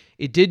view,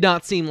 it did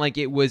not seem like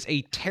it was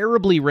a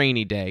terribly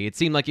rainy day. It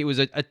seemed like it was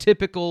a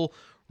typical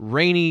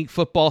rainy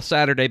football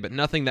Saturday, but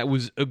nothing that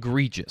was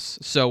egregious.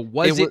 So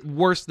was it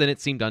worse than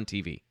it seemed on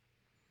TV?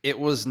 It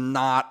was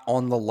not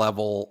on the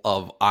level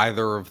of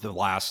either of the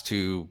last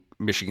 2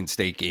 Michigan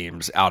State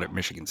games out at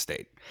Michigan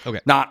State.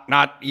 Okay.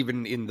 Not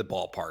even in the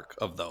ballpark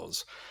of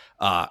those.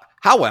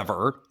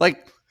 However,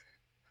 like,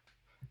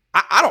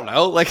 I don't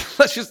know, like,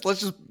 let's just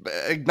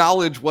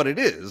acknowledge what it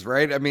is,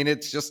 right? I mean,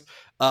 it's just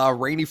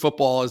rainy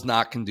football is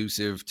not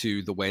conducive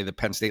to the way that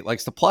Penn State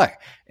likes to play.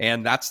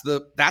 And I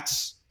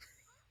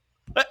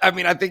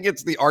think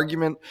it's the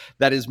argument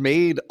that is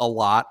made a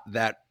lot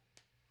that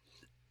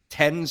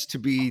tends to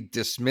be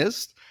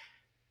dismissed,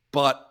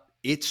 but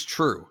it's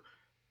true.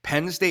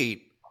 Penn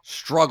State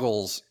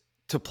struggles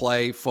to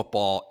play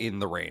football in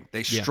the rain.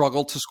 They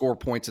struggle to score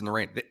points in the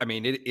rain. I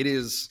mean, it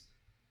is,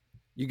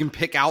 you can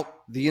pick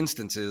out the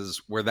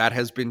instances where that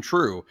has been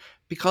true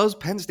because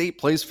Penn State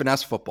plays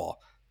finesse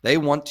football. They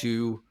want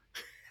to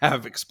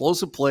have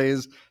explosive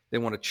plays. They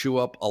want to chew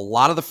up a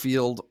lot of the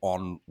field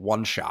on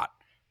one shot.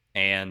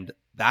 And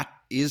that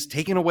is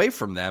taken away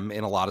from them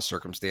in a lot of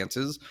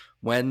circumstances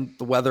when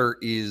the weather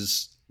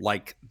is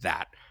like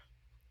that.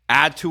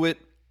 Add to it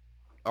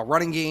a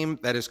running game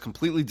that is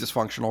completely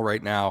dysfunctional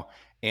right now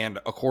and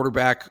a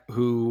quarterback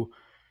who,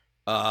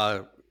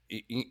 they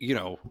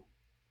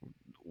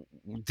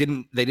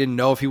didn't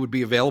know if he would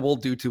be available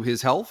due to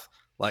his health.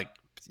 Like,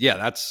 yeah,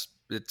 that's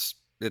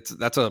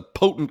a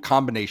potent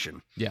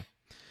combination. Yeah.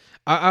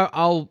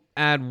 I'll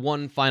add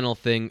one final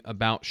thing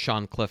about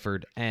Sean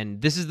Clifford,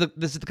 and this is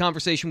the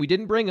conversation we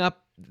didn't bring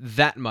up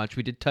that much.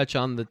 We did touch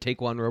on the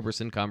Taquan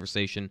Roberson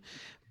conversation,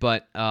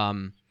 but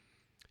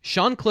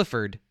Sean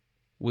Clifford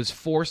was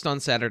forced on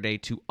Saturday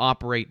to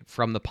operate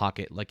from the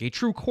pocket like a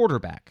true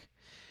quarterback.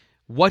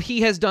 What he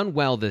has done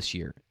well this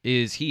year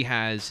is he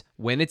has,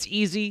 when it's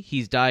easy,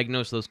 he's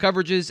diagnosed those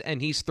coverages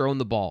and he's thrown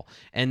the ball.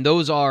 And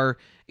those are,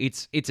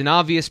 it's an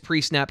obvious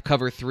pre-snap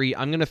cover 3.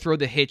 I'm going to throw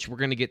the hitch. We're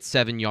going to get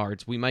 7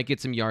 yards. We might get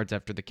some yards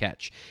after the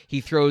catch.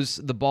 He throws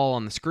the ball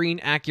on the screen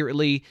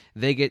accurately.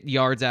 They get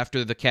yards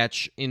after the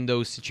catch in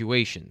those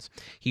situations.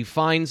 He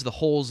finds the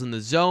holes in the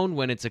zone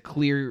when it's a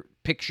clear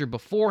picture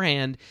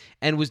beforehand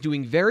and was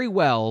doing very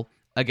well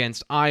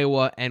against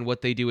Iowa and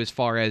what they do as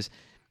far as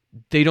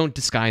they don't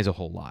disguise a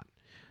whole lot.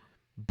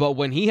 But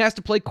when he has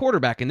to play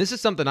quarterback, and this is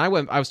something I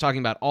was talking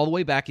about all the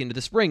way back into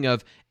the spring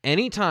of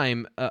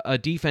anytime a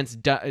defense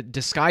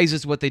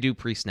disguises what they do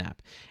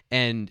pre-snap,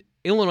 and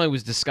Illinois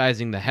was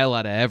disguising the hell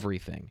out of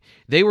everything.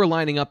 They were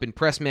lining up in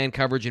press man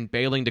coverage and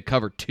bailing to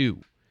cover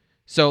 2.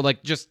 So,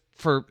 like, just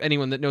for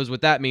anyone that knows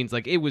what that means,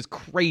 like, it was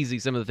crazy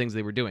some of the things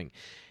they were doing.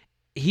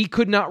 He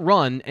could not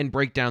run and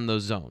break down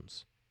those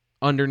zones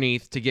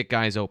underneath to get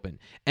guys open.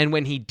 And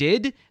when he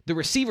did, the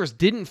receivers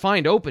didn't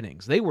find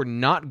openings. They were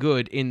not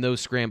good in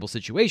those scramble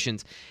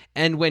situations.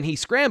 And when he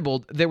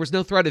scrambled, there was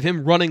no threat of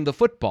him running the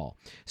football.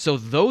 So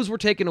those were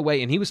taken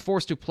away, and he was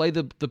forced to play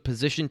the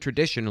position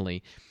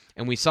traditionally.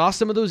 And we saw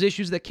some of those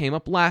issues that came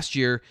up last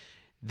year.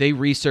 They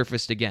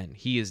resurfaced again.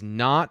 He is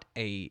not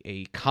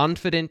a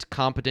confident,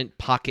 competent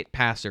pocket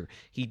passer.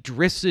 He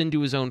drifts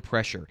into his own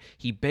pressure.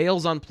 He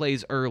bails on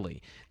plays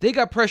early. They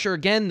got pressure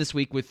again this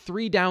week with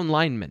 3 down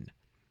linemen.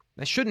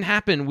 That shouldn't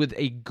happen with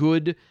a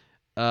good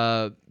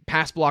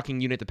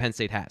pass-blocking unit that Penn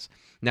State has.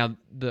 Now,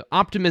 the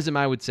optimism,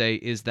 I would say,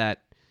 is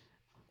that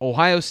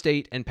Ohio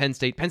State and Penn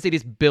State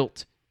is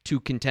built to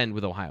contend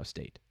with Ohio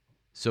State.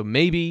 So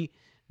maybe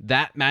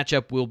that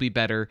matchup will be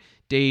better.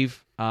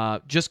 Dave,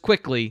 just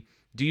quickly,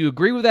 do you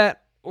agree with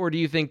that? Or do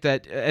you think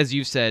that, as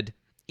you said,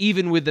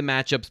 even with the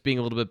matchups being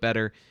a little bit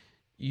better,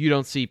 you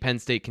don't see Penn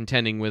State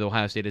contending with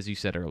Ohio State, as you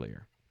said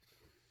earlier?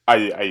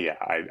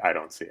 I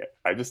don't see it.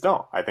 I just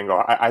don't. I think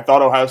I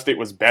thought Ohio State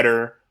was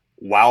better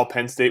while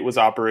Penn State was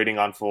operating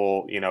on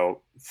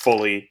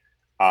fully.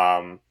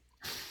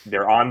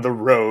 They're on the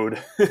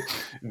road.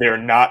 They're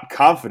not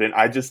confident.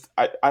 I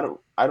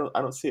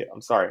don't see it.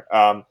 I'm sorry.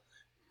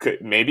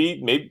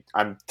 Maybe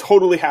I'm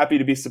totally happy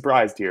to be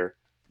surprised here,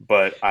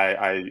 but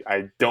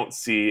I don't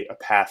see a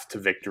path to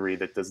victory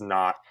that does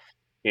not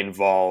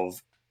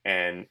involve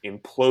an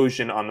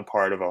implosion on the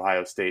part of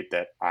Ohio State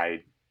that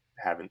I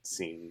haven't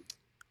seen.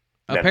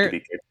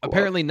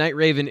 Apparently, Night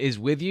Raven is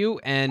with you,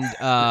 and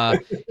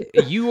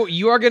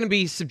you are going to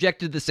be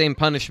subjected to the same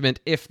punishment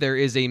if there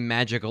is a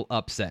magical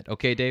upset.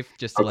 Okay, Dave?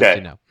 Just to let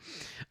you know.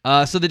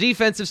 So the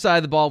defensive side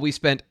of the ball, we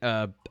spent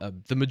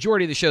the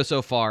majority of the show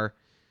so far,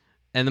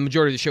 and the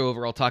majority of the show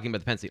overall talking about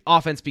the Penn State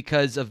offense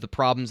because of the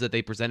problems that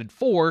they presented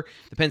for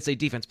the Penn State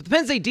defense. But the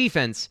Penn State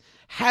defense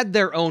had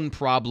their own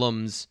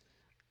problems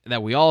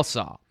that we all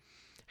saw.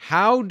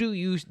 How do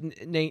you,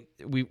 Nate,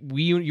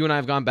 you and I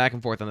have gone back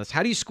and forth on this.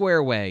 How do you square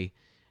away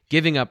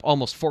giving up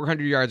almost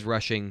 400 yards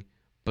rushing,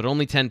 but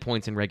only 10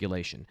 points in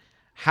regulation?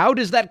 How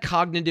does that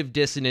cognitive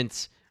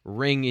dissonance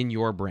ring in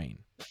your brain?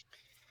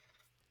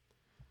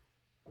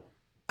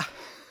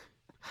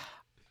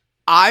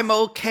 I'm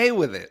okay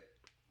with it.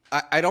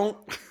 I don't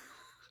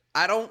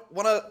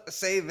want to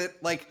say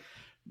that, like,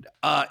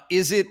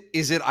 is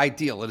it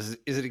ideal? Is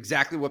it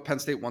exactly what Penn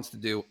State wants to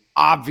do?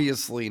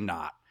 Obviously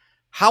not.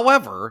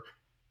 However,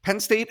 Penn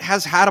State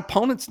has had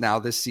opponents now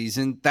this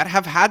season that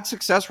have had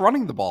success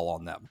running the ball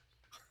on them.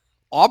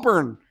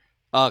 Auburn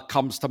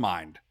comes to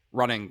mind,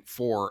 running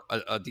for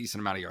a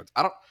decent amount of yards.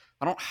 I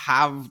don't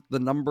have the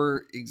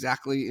number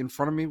exactly in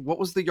front of me. What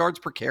was the yards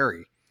per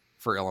carry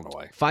for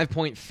Illinois?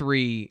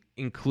 5.3,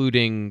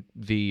 including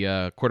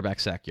the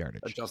quarterback sack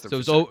yardage.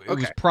 Adjusted so it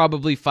was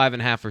probably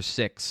 5.5 or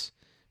 6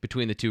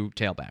 between the two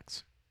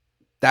tailbacks.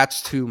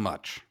 That's too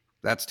much.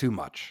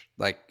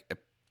 Like,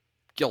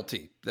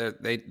 guilty.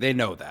 They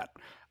know that.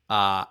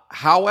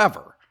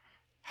 However,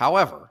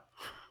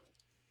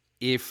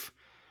 if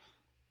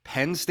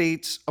Penn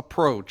State's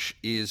approach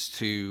is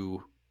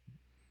to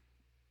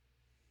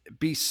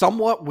be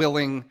somewhat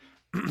willing,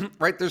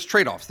 right? There's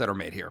trade-offs that are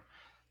made here.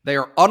 They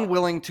are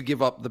unwilling to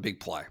give up the big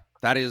play.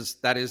 That is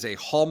a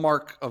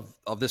hallmark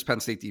of this Penn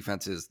State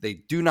defense is they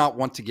do not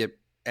want to get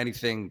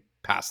anything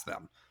past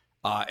them.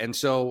 And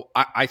so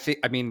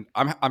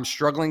I'm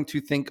struggling to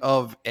think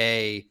of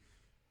a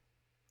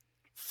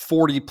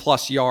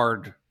 40-plus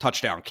yard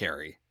touchdown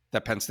carry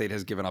that Penn State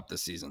has given up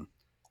this season.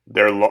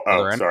 Their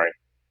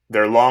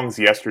longs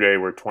yesterday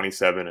were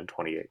 27 and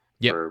 28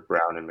 for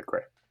Brown and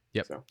McCray.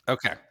 Yep. So.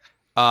 Okay.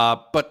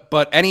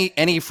 But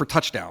any for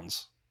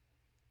touchdowns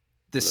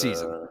this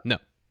season? No.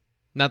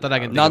 Not that I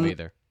can think of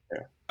either.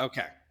 Yeah.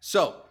 Okay.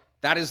 So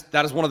that is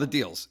one of the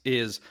deals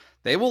is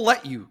they will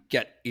let you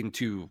get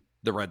into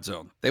the red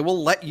zone. They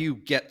will let you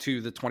get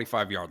to the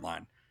 25-yard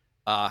line.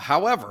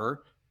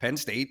 However, Penn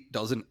State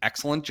does an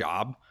excellent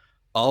job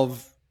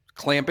of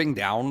clamping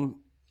down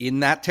in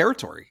that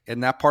territory, in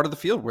that part of the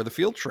field where the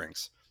field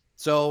shrinks.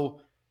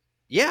 So,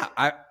 yeah,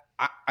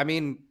 I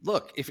mean,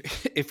 look,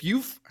 if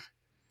you've,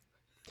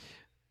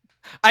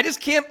 I just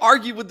can't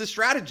argue with the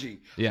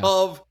strategy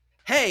of,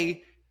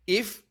 hey,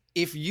 if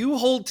you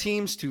hold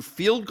teams to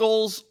field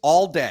goals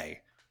all day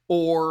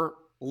or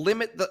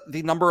limit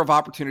the number of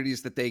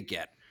opportunities that they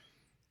get,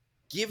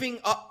 giving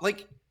up,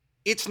 like,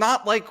 it's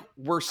not like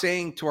we're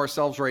saying to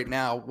ourselves right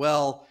now,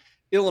 well,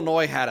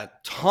 Illinois had a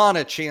ton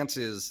of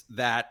chances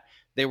that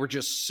they were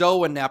just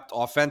so inept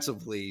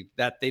offensively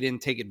that they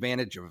didn't take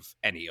advantage of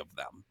any of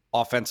them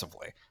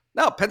offensively.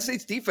 No, Penn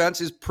State's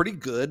defense is pretty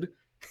good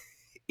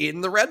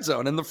in the red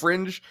zone and the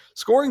fringe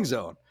scoring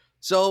zone.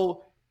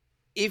 So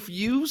if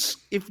you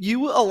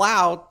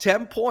allow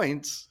 10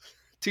 points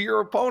to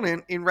your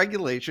opponent in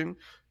regulation,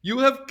 you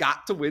have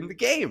got to win the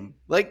game.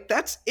 Like,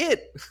 that's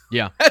it.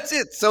 Yeah. That's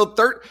it. So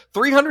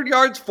 300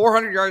 yards,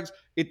 400 yards,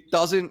 it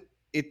doesn't,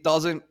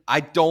 I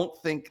don't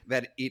think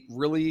that it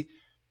really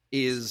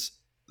is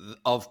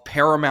of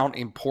paramount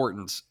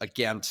importance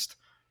against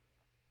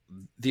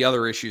the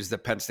other issues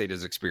that Penn State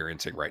is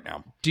experiencing right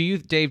now.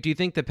 Dave, do you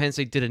think that Penn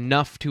State did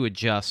enough to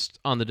adjust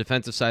on the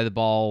defensive side of the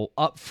ball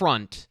up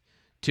front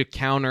to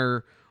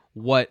counter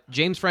what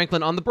James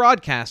Franklin on the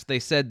broadcast, they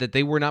said that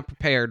they were not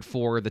prepared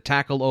for the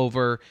tackle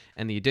over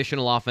and the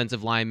additional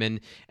offensive linemen.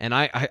 And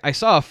I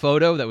saw a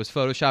photo that was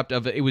photoshopped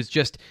of it. It was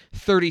just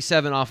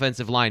 37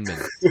 offensive linemen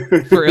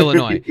for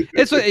Illinois.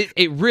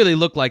 It really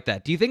looked like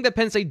that. Do you think that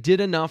Penn State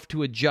did enough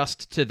to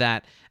adjust to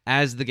that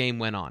as the game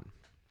went on?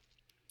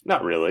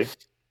 Not really.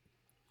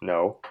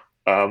 No.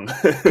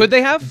 Could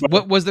they have?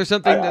 What was there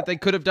something that they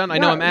could have done? I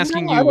know I'm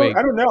asking you.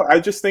 I don't know. I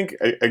just think,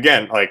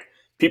 again, like,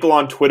 people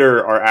on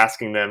Twitter are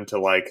asking them to,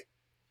 like,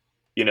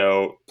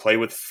 play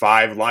with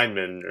 5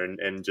 linemen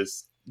and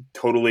just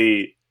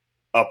totally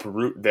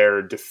uproot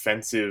their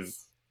defensive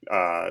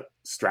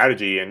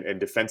strategy and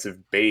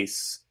defensive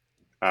base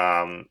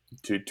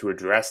to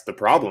address the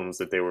problems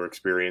that they were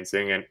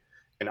experiencing.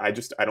 And I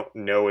don't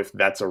know if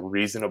that's a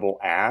reasonable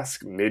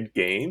ask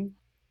mid-game.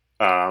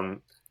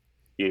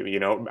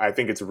 I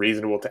think it's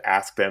reasonable to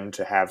ask them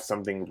to have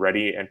something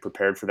ready and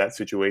prepared for that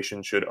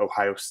situation should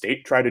Ohio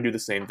State try to do the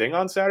same thing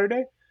on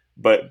Saturday.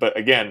 But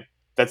again,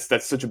 that's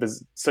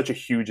such a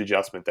huge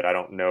adjustment that I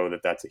don't know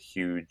that's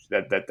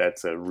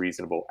that's a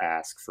reasonable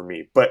ask for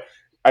me. But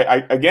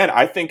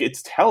I think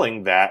it's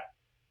telling that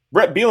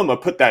Brett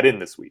Bielema put that in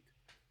this week.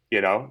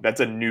 That's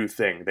a new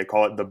thing. They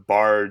call it the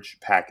barge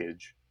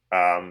package.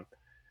 That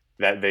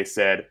they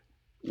said,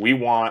 we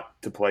want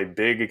to play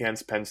big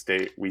against Penn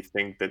State. We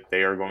think that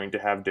they are going to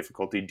have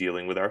difficulty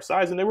dealing with our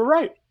size, and they were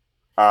right.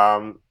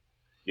 And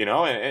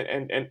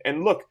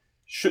look,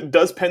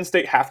 does Penn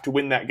State have to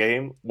win that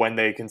game when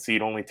they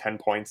concede only 10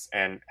 points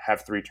and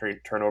have 3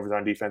 turnovers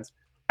on defense?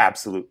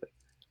 Absolutely.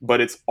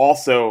 But it's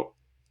also,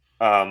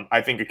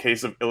 I think, a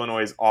case of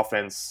Illinois'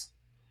 offense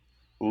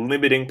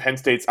limiting Penn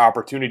State's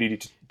opportunity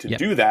to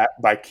do that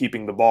by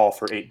keeping the ball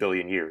for 8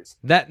 billion years.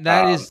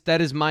 That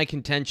is my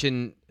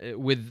contention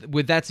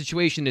with that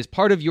situation. Is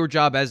part of your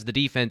job as the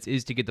defense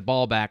is to get the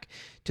ball back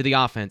to the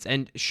offense.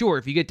 And sure,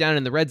 if you get down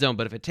in the red zone,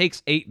 but if it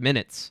takes 8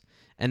 minutes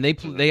and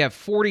they have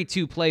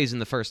 42 plays in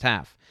the first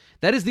half,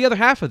 that is the other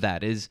half of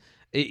that is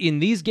in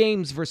these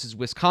games versus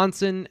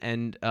Wisconsin,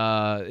 and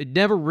it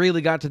never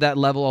really got to that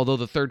level, although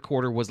the third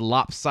quarter was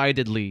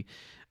lopsidedly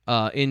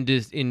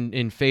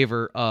in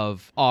favor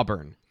of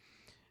Auburn.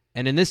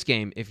 And in this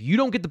game, if you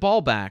don't get the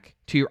ball back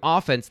to your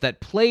offense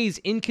that plays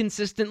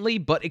inconsistently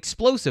but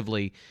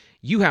explosively,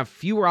 you have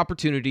fewer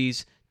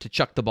opportunities to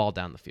chuck the ball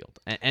down the field.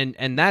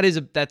 And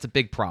that's a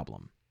big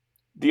problem.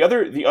 The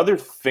other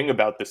thing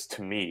about this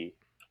to me,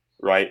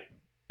 right,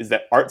 is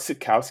that Art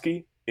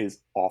Sitkowski is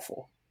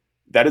awful.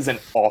 That is an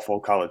awful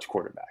college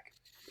quarterback,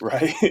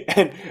 right?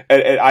 and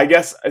I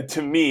guess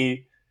to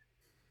me,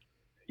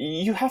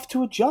 you have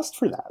to adjust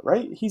for that,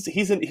 right?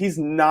 He's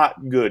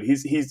not good.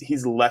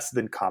 He's less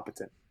than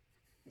competent.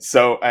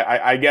 So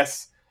I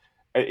guess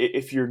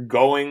if you're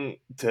going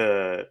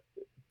to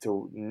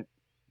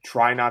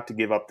try not to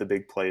give up the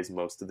big plays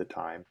most of the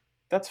time,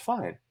 that's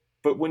fine.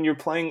 But when you're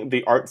playing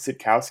the Art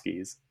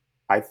Sitkowskis,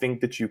 I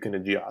think that you can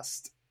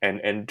adjust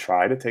and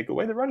try to take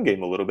away the run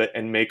game a little bit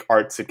and make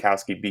Art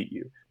Sitkowski beat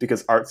you,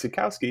 because Art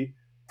Sitkowski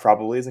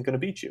probably isn't going to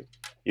beat you.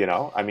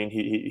 I mean,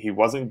 he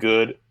wasn't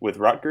good with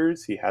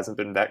Rutgers. He hasn't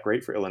been that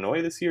great for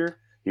Illinois this year.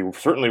 He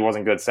certainly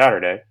wasn't good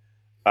Saturday.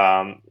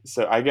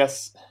 So I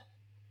guess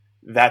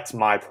that's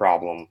my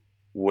problem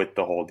with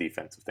the whole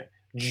defensive thing.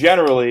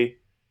 Generally,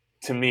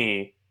 to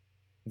me,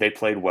 they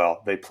played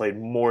well. They played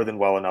more than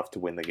well enough to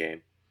win the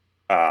game.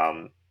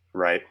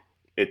 Right?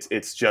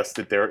 It's just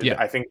that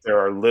I think there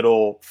are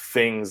little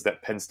things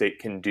that Penn State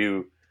can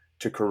do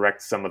to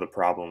correct some of the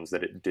problems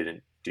that it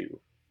didn't do.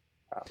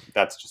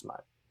 That's just my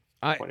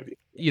point of view.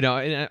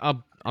 And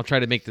I'll try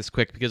to make this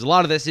quick because a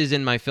lot of this is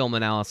in my film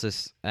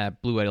analysis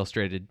at Blue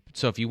Illustrated.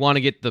 So if you want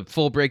to get the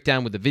full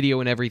breakdown with the video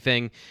and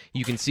everything,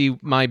 you can see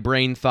my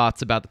brain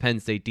thoughts about the Penn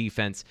State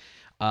defense.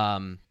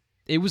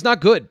 It was not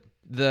good.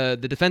 The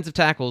defensive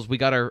tackles, we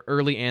got our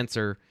early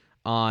answer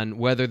on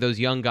whether those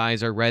young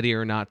guys are ready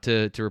or not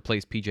to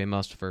replace P.J.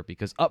 Mustipher,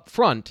 because up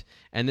front,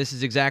 and this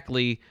is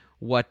exactly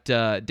what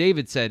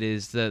David said,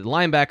 is the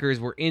linebackers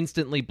were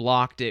instantly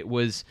blocked. It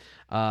was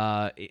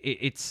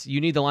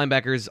you need the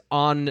linebackers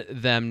on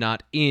them,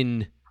 not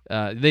in.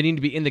 They need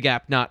to be in the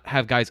gap, not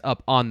have guys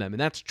up on them,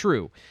 and that's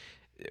true.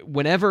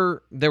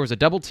 Whenever there was a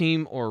double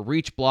team or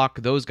reach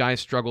block, those guys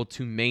struggled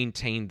to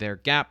maintain their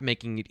gap,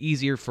 making it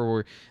easier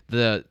for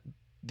the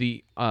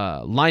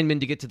linemen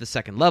to get to the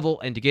second level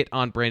and to get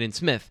on Brandon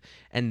Smith,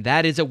 and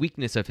that is a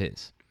weakness of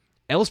his.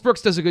 Ellis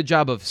Brooks does a good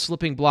job of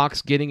slipping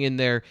blocks, getting in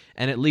there,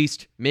 and at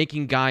least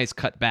making guys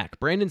cut back.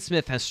 Brandon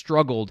Smith has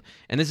struggled,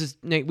 and this is,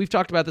 Nate, we've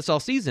talked about this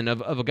all season,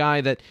 of a guy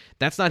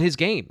that's not his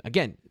game.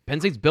 Again, Penn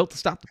State's built to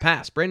stop the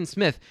pass. Brandon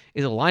Smith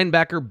is a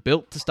linebacker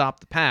built to stop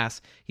the pass.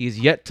 He is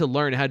yet to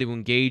learn how to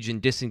engage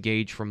and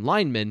disengage from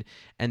linemen,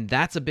 and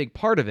that's a big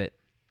part of it.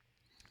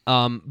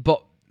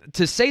 But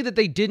to say that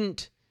they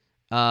didn't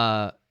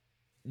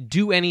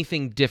do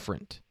anything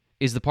different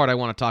is the part I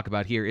want to talk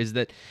about here, is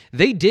that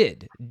they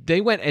did.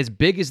 They went as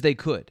big as they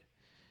could.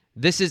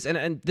 This is,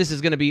 and this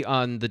is going to be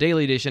on the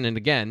Daily Edition, and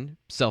again,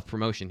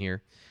 self-promotion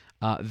here.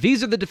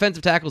 These are the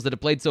defensive tackles that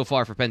have played so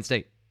far for Penn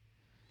State.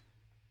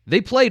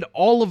 They played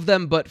all of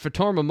them but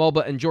Fatorma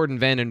Moba and Jordan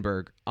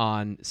Vandenberg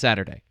on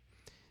Saturday.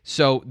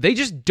 So they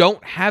just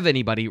don't have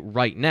anybody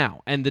right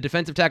now. And the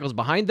defensive tackles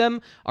behind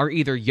them are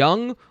either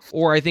young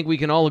or I think we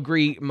can all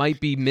agree might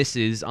be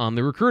misses on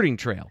the recruiting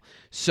trail.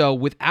 So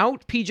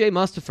without PJ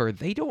Mustipher,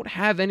 they don't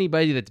have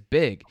anybody that's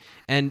big.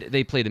 And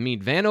they played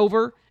Amin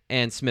Vanover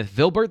and Smith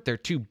Vilbert, their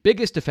two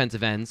biggest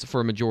defensive ends for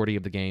a majority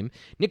of the game.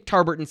 Nick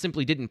Tarburton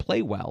simply didn't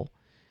play well.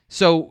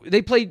 So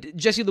they played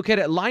Jesse Lucchetta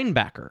at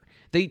linebacker.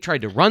 They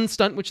tried to run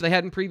stunt, which they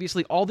hadn't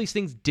previously. All these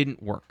things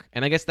didn't work.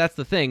 And I guess that's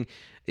the thing,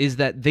 is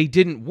that they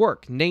didn't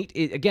work. Nate,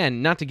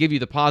 again, not to give you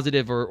the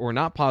positive or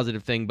not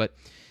positive thing, but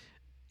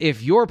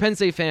if you're a Penn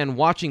State fan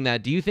watching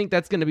that, do you think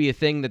that's going to be a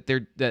thing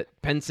that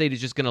Penn State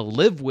is just going to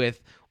live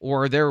with,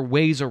 or are there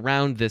ways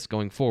around this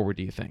going forward,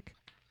 do you think?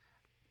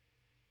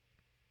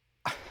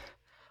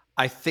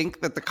 I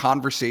think that the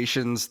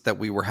conversations that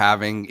we were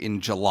having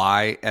in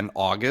July and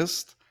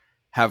August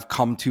have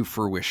come to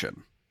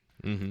fruition.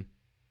 Mm-hmm.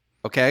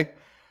 Okay?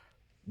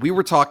 We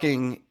were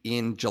talking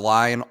in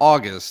July and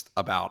August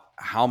about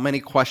how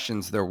many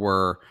questions there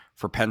were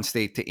for Penn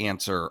State to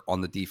answer on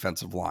the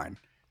defensive line.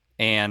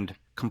 And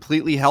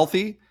completely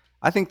healthy,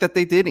 I think that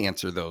they did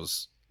answer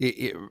those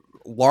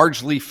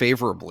largely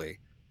favorably.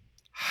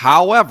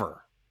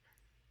 However,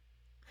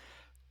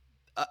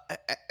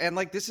 and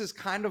like this is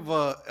kind of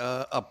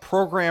a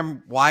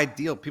program-wide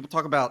deal. People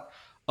talk about,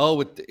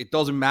 it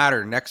doesn't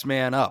matter, next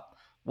man up.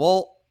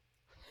 Well,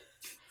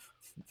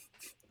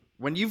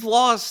 when you've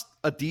lost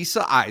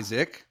Adisa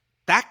Isaac,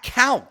 that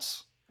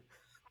counts.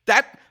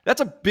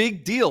 That's a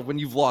big deal when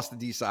you've lost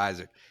Adisa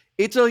Isaac.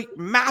 It's a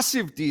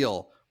massive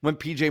deal when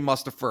PJ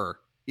Mustipher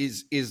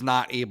is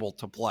not able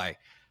to play.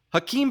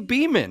 Hakeem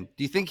Beamon,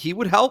 do you think he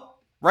would help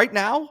right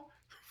now?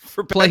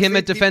 Play him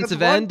at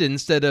defensive end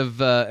instead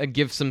of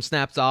give some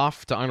snaps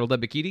off to Arnold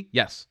Ebiketie?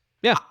 Yes.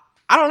 Yeah.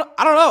 I don't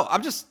know.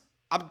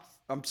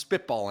 I'm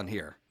spitballing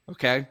here,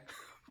 okay?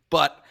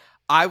 But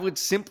I would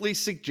simply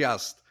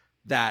suggest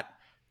that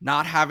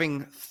not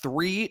having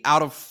 3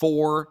 out of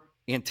 4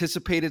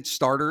 anticipated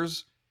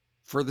starters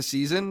for the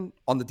season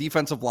on the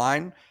defensive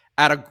line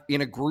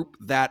in a group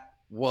that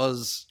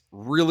was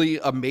really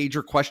a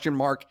major question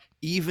mark,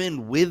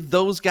 even with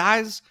those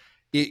guys,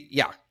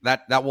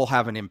 that will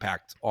have an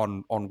impact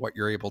on what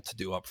you're able to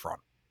do up front.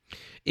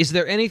 Is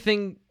there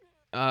anything?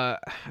 I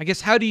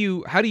guess how do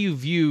you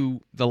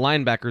view the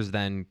linebackers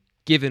then,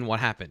 given what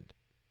happened?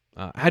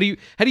 How do you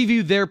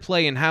view their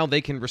play and how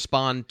they can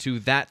respond to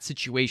that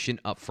situation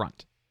up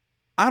front?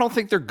 I don't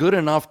think they're good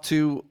enough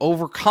to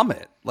overcome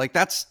it. Like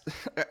that's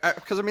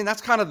because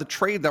that's kind of the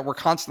trade that we're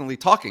constantly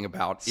talking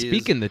about.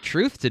 Speaking the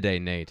truth today,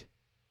 Nate.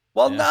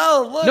 Well,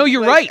 yeah. No,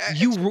 you're right.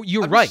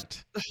 You're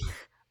right.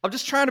 I'm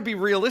just trying to be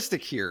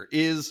realistic here.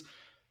 Is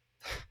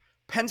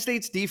Penn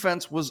State's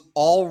defense was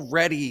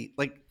already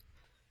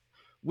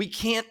we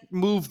can't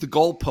move the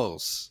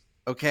goalposts,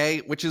 okay?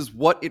 Which is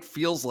what it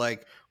feels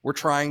like we're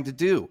trying to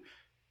do.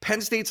 Penn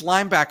State's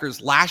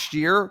linebackers last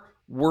year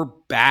were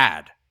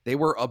bad. They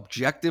were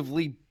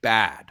objectively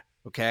bad,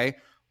 okay?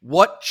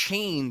 What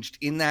changed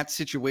in that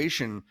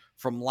situation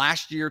from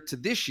last year to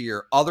this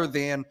year other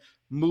than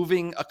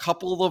moving a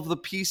couple of the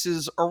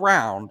pieces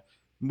around,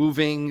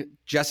 moving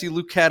Jesse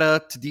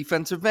Lucchetta to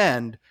defensive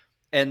end,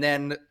 and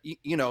then,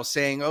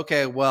 saying,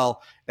 okay,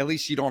 well, at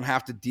least you don't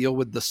have to deal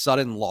with the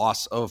sudden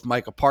loss of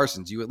Micah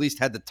Parsons. You at least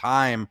had the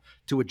time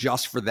to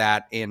adjust for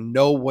that and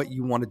know what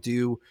you want to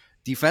do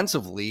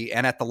defensively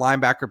and at the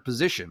linebacker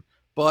position.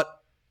 But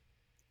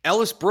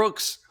Ellis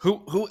Brooks,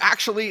 who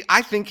actually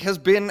I think has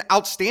been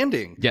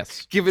outstanding.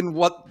 Yes. Given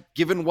what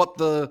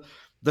the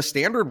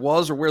standard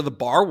was or where the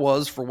bar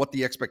was for what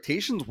the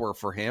expectations were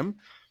for him.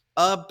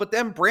 But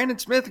then Brandon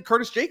Smith and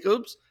Curtis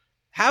Jacobs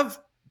have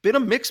been a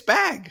mixed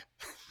bag.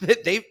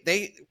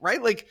 They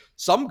right, like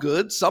some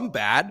good, some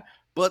bad,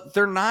 but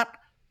they're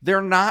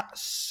not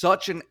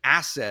such an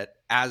asset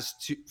as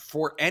to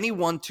for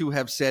anyone to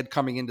have said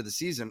coming into the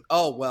season,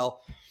 oh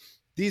well,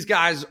 these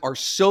guys are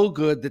so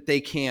good that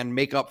they can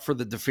make up for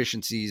the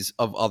deficiencies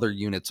of other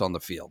units on the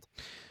field.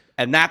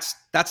 And that's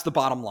the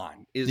bottom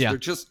line. They're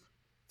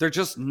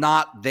just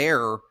not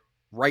there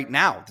right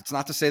now. It's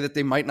not to say that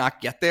they might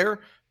not get there,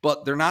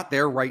 but they're not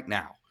there right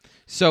now.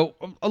 So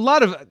a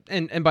lot of,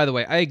 and by the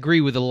way, I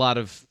agree with a lot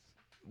of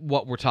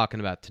what we're talking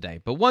about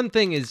today. But one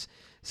thing is,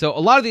 so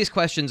a lot of these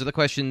questions are the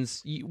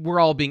questions we're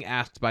all being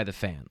asked by the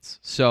fans.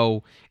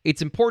 So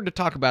it's important to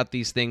talk about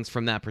these things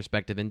from that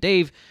perspective. And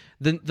Dave,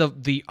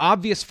 the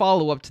obvious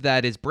follow-up to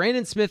that is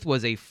Brandon Smith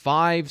was a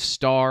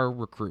 5-star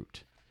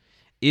recruit.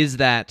 Is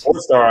that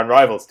 4-star on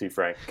Rivals, T.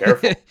 Frank?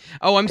 Careful.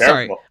 Oh, I'm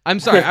Careful.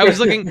 sorry. I was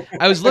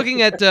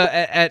looking at the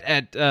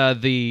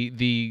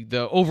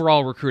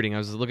overall recruiting. I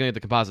was looking at the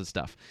composite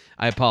stuff.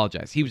 I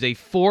apologize. He was a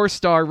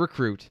 4-star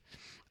recruit,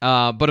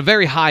 but a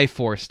very high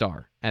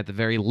 4-star at the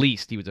very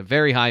least. He was a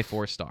very high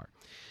 4-star.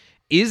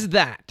 Is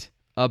that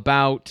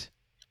about?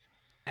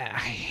 I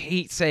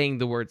hate saying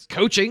the words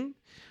coaching,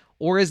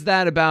 or is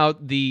that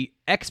about the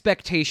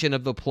expectation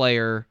of the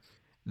player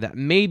that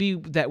maybe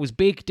that was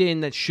baked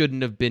in that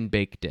shouldn't have been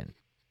baked in?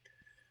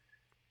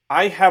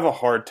 I have a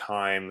hard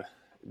time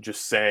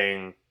just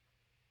saying,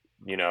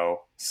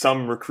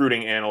 some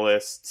recruiting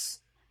analysts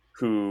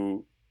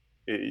who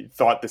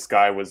thought this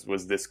guy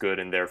was this good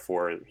and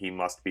therefore he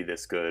must be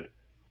this good.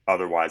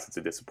 Otherwise, it's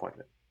a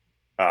disappointment.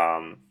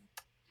 I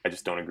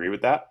just don't agree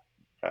with that.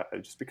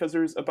 Just because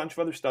there's a bunch of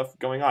other stuff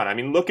going on. I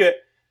mean, look at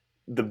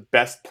the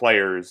best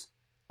players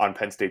on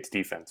Penn State's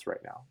defense right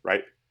now,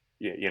 right?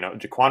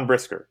 Jaquan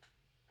Brisker,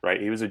 right?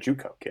 He was a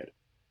JUCO kid.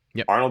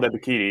 Yep. Arnold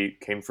Ebiketie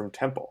came from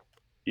Temple.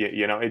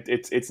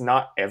 It's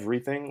not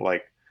everything.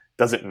 Like,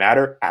 does it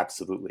matter?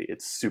 Absolutely,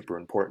 it's super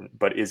important.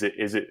 But is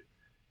it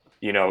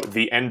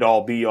the end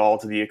all be all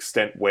to the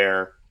extent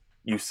where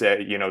you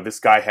say this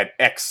guy had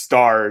X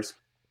stars,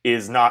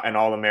 is not an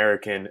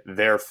All-American,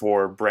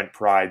 therefore Brent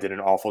Pry did an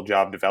awful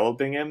job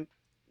developing him?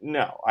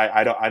 No,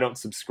 I don't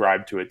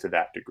subscribe to it to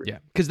that degree. Yeah,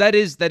 because that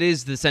is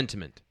the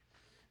sentiment.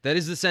 That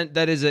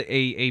is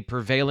a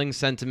prevailing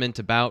sentiment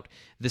about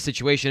the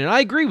situation, and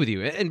I agree with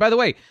you. And by the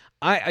way,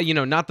 I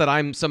not that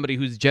I'm somebody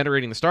who's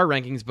generating the star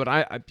rankings, but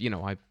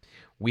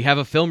we have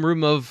a film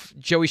room of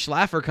Joey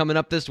Schlaffer coming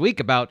up this week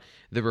about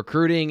the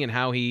recruiting and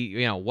how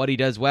he, what he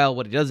does well,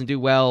 what he doesn't do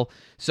well.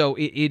 So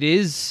it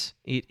is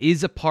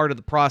a part of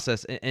the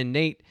process. And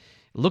Nate,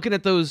 looking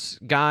at those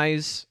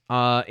guys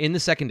in the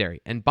secondary,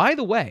 and by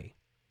the way,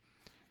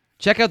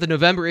 check out the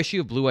November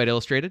issue of Blue White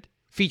Illustrated,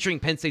 featuring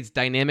Penn State's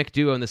dynamic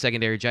duo in the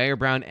secondary, Jair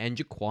Brown and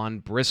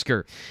Jaquan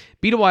Brisker.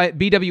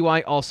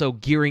 BWI also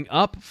gearing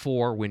up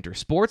for winter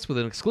sports with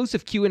an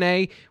exclusive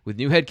Q&A with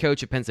new head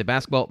coach of Penn State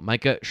basketball,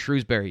 Micah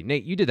Shrewsbury.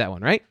 Nate, you did that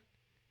one, right?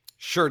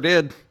 Sure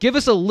did. Give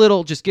us a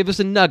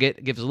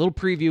nugget, give us a little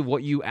preview of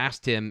what you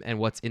asked him and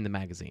what's in the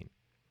magazine.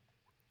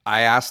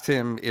 I asked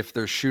him if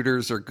their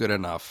shooters are good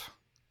enough,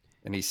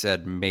 and he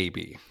said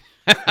maybe.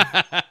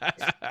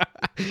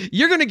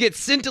 You're going to get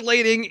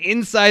scintillating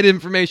inside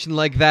information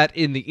like that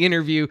in the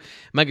interview.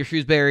 Micah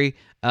Shrewsbury,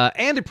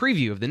 and a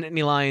preview of the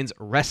Nittany Lions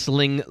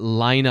wrestling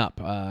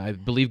lineup. I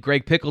believe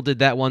Greg Pickle did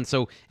that one,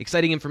 so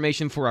exciting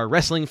information for our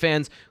wrestling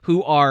fans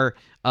who are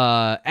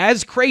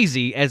as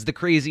crazy as the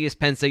craziest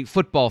Penn State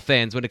football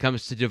fans when it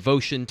comes to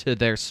devotion to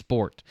their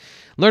sport.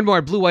 Learn more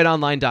at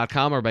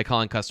BlueWhiteOnline.com or by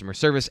calling customer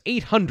service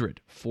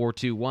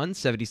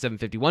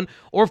 800-421-7751,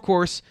 or of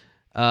course,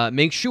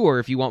 make sure,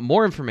 if you want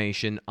more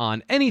information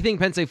on anything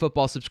Penn State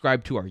football,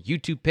 subscribe to our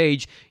YouTube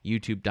page,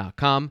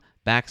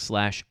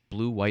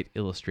 youtube.com/Blue White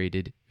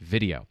Illustrated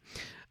video.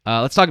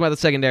 Let's talk about the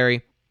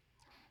secondary.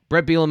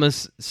 Brett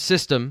Bielema's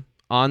system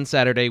on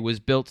Saturday was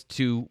built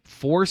to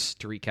force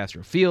Tariq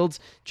Castro-Fields,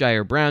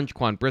 Jair Brown,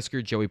 Jaquan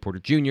Brisker, Joey Porter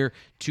Jr.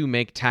 to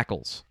make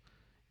tackles.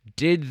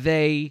 Did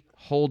they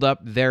hold up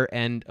their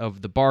end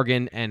of the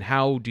bargain, and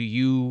how do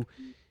you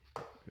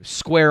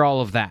square all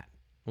of that?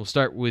 We'll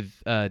start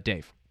with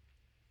Dave.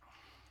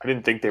 I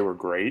didn't think they were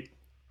great.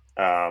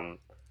 I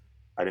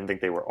didn't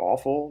think they were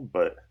awful,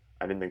 but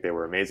I didn't think they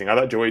were amazing. I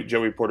thought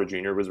Joey Porter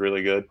Jr. was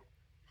really good.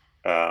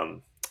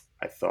 I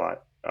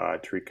thought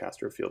Tariq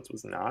Castro-Fields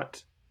was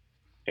not.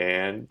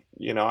 And,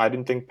 I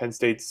didn't think Penn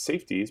State's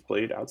safeties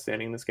played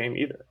outstanding in this game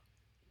either,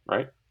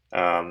 right?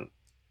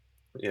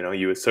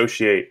 You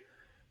associate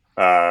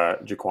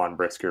Jaquan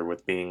Brisker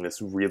with being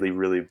this really,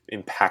 really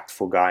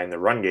impactful guy in the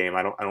run game.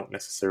 I don't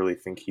necessarily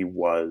think he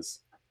was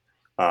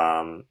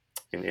in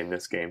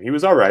this game. He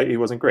was all right. He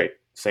wasn't great.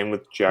 Same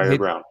with Jair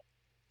Brown.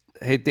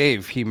 Hey,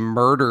 Dave, he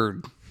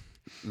murdered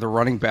the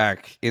running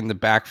back in the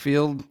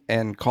backfield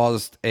and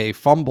caused a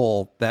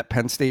fumble that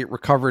Penn State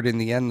recovered in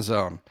the end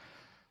zone.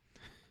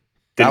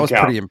 That was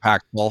pretty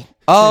impactful.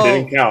 Oh,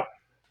 didn't count.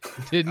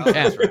 Didn't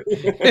count.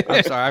 Right.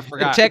 I'm sorry, I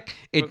forgot.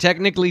 It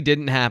technically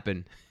didn't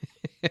happen.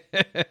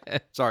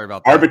 Sorry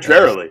about that.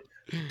 Arbitrarily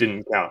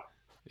didn't count.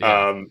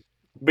 Yeah.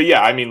 But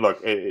yeah, I mean,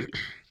 look,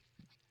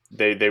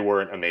 they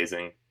weren't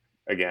amazing.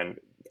 Again,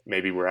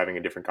 maybe we're having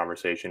a different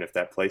conversation if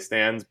that play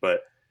stands,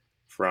 but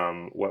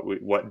from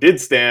what did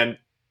stand,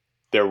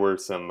 there were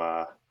some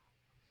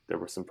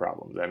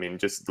problems. I mean,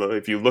 just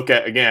if you look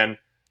at, again,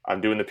 I'm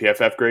doing the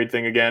PFF grade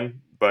thing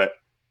again, but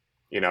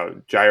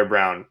Jair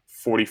Brown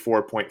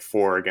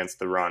 44.4 against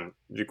the run,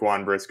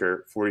 Jaquan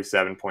Brisker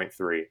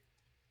 47.3.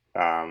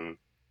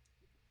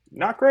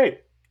 Not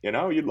great.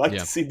 You'd like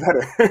to see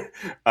better.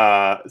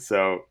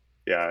 So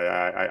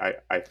yeah,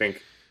 I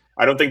think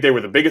I don't think they were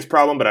the biggest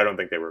problem, but I don't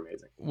think they were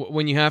amazing.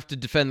 When you have to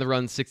defend the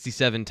run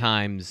 67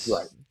 times,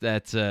 Right.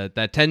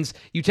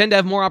 You tend to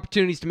have more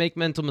opportunities to make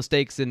mental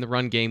mistakes in the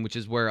run game, which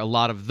is where a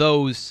lot of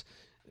those,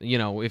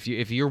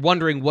 if you're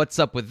wondering what's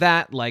up with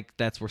that, like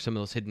that's where some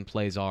of those hidden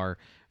plays are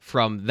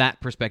from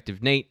that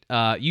perspective. Nate,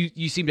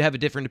 you seem to have a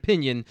different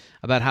opinion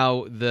about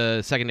how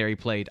the secondary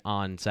played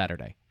on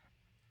Saturday.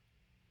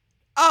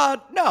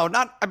 No,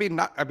 not. I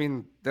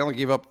mean, they only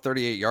gave up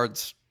 38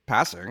 yards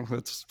passing.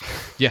 It's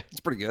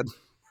pretty good.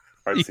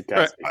 Right?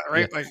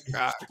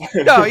 Yeah.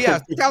 No, yeah.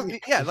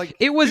 Like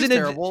it was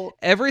terrible.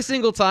 Every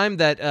single time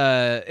that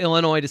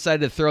Illinois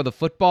decided to throw the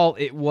football,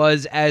 it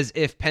was as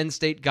if Penn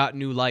State got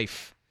new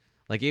life.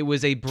 Like it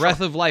was a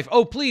breath of life.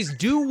 Oh, please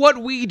do what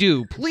we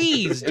do.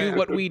 Please do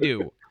what we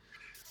do.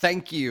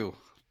 Thank you.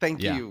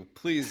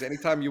 Please,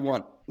 anytime you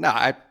want. No,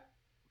 I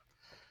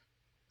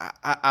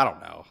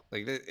don't know.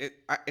 Like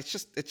it's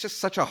just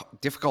such a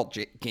difficult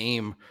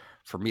game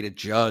for me to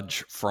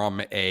judge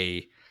from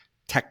a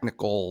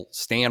technical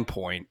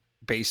standpoint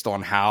based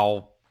on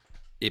how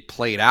it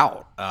played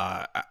out.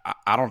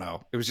 I don't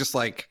know. It was just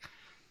like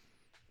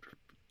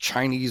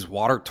Chinese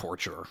water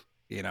torture,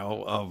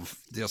 of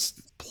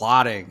just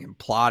plotting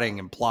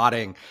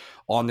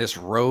on this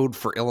road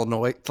for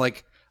Illinois.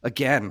 Like,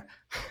 again,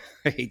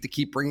 I hate to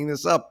keep bringing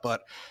this up,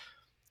 but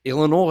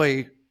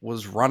Illinois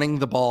was running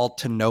the ball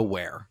to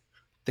nowhere.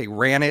 They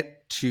ran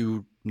it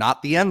to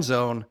not the end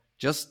zone,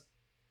 just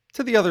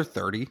to the other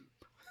 30.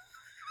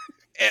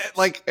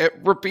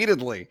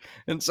 Repeatedly.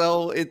 And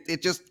so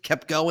it just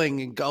kept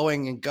going and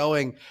going and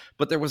going,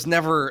 but there was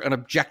never an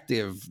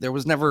objective. There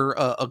was never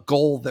a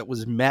goal that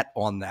was met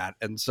on that.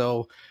 And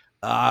so,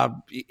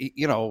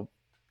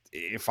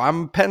 if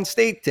I'm Penn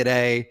State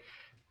today,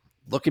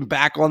 looking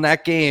back on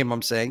that game,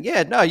 I'm saying,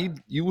 yeah, no,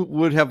 you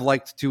would have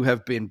liked to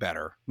have been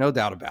better. No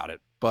doubt about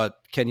it. But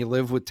can you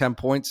live with 10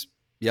 points?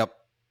 Yep.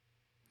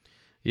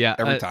 Yeah.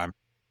 Every time.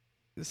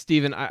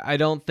 Steven, I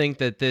don't think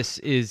that this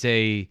is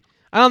a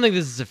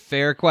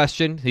fair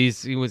question. He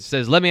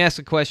says, let me ask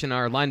a question.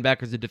 Are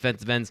linebackers and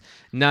defensive ends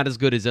not as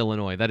good as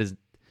Illinois?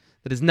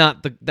 That's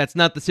not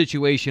the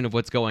situation of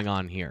what's going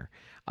on here.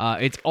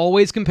 It's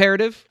always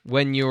comparative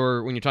when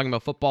you're talking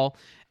about football,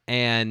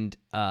 and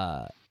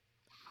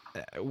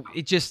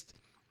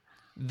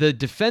the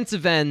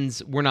defensive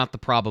ends were not the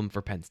problem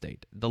for Penn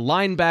State. The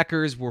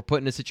linebackers were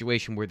put in a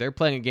situation where they're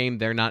playing a game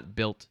they're not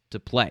built to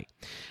play.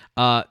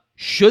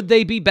 Should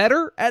they be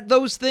better at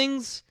those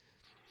things?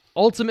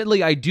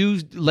 Ultimately, I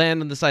do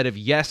land on the side of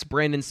yes,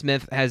 Brandon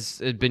Smith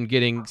has been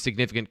getting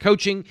significant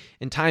coaching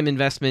and time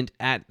investment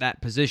at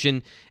that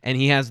position, and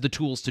he has the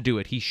tools to do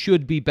it. He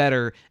should be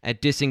better at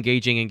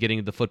disengaging and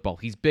getting the football.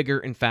 He's bigger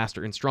and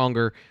faster and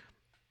stronger,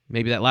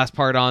 maybe that last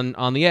part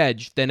on the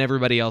edge, than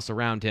everybody else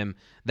around him.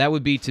 That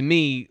would be, to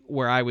me,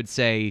 where I would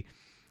say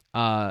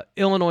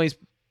Illinois'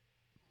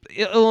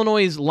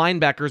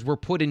 linebackers were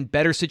put in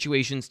better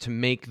situations to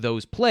make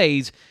those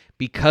plays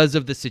because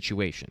of the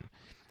situation.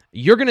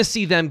 You're going to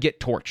see them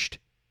get torched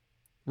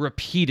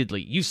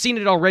repeatedly. You've seen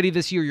it already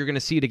this year. You're going to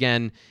see it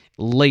again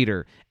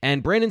later.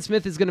 And Brandon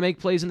Smith is going to make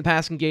plays in the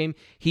passing game.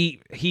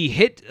 He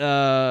hit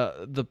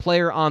the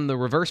player on the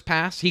reverse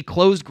pass. He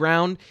closed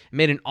ground,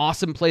 made an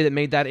awesome play that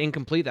made that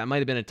incomplete. That might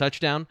have been a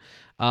touchdown.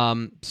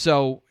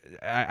 So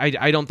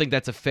I don't think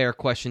that's a fair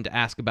question to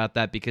ask about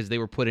that, because they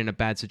were put in a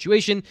bad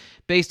situation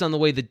based on the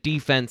way the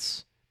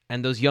defense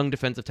and those young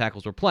defensive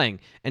tackles were playing.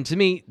 And to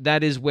me,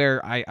 that is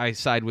where I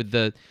side with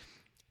the...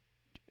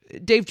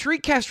 Dave,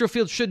 Tariq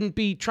Castrofield shouldn't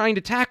be trying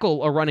to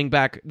tackle a running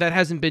back that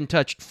hasn't been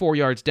touched 4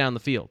 yards down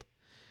the field.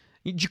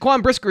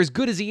 Jaquan Brisker, as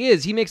good as he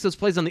is, he makes those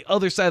plays on the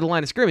other side of the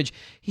line of scrimmage.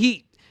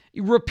 He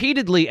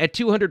repeatedly, at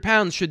 200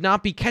 pounds, should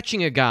not be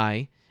catching a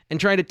guy and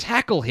trying to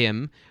tackle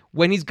him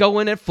when he's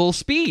going at full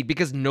speed,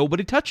 because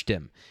nobody touched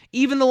him.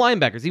 Even the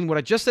linebackers, even what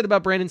I just said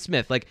about Brandon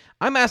Smith,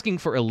 I'm asking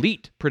for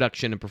elite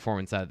production and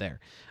performance out of there.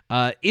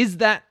 Is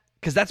that,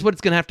 because that's what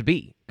it's going to have to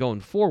be going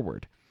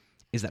forward.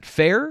 Is that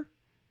fair?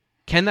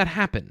 Can that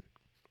happen?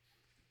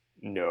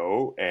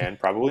 No, and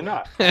probably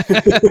not.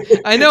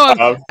 I know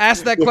I've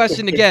asked that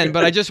question again,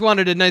 but I just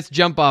wanted a nice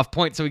jump-off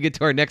point so we get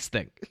to our next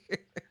thing.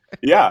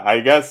 Yeah, I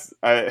guess,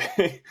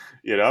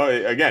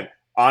 again,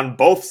 on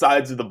both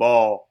sides of the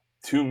ball,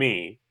 to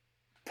me,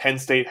 Penn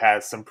State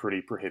has some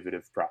pretty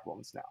prohibitive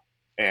problems now.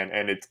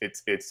 And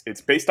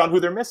it's based on who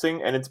they're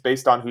missing, and it's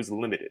based on who's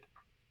limited.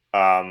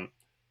 To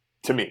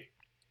me.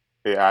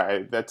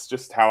 That's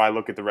just how I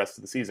look at the rest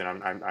of the season.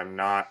 I'm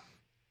not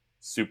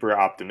super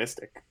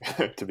optimistic,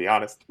 to be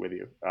honest with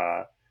you,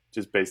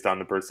 just based on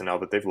the personnel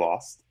that they've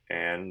lost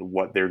and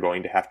what they're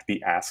going to have to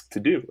be asked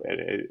to do.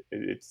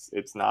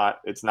 It's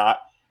not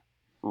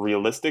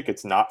realistic.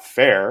 It's not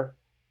fair,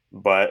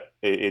 but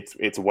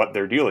it's what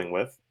they're dealing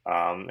with.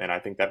 And I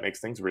think that makes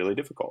things really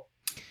difficult.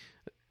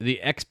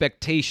 The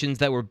expectations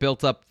that were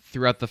built up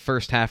throughout the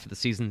first half of the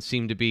season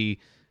seem to be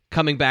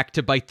coming back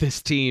to bite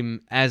this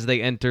team as they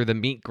enter the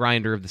meat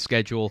grinder of the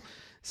schedule.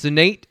 So,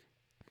 Nate,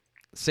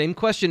 same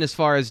question as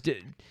far as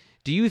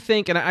Do you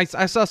think, and I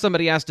saw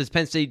somebody ask, does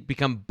Penn State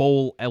become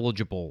bowl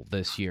eligible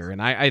this year?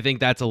 And I think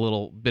that's a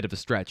little bit of a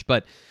stretch,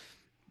 but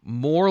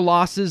more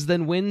losses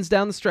than wins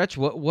down the stretch.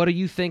 What do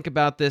you think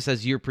about this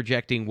as you're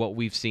projecting what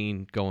we've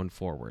seen going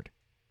forward?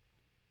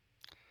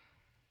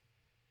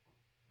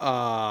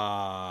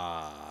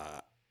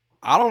 I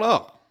don't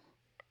know.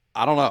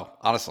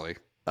 Honestly.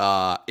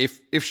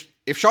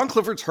 If Sean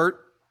Clifford's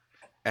hurt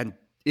and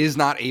is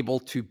not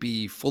able to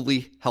be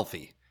fully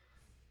healthy,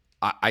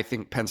 I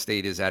think Penn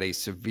State is at a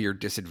severe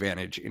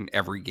disadvantage in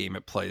every game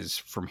it plays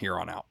from here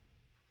on out.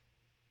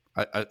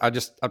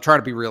 I'm trying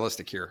to be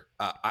realistic here.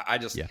 I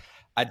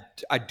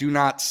do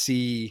not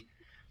see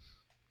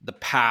the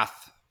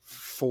path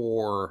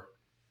for,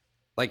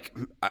 like,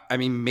 I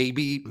mean,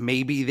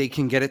 maybe they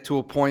can get it to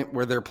a point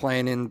where they're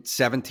playing in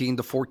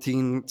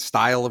 17-14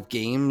 style of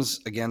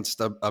games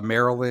against a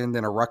Maryland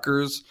and a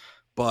Rutgers,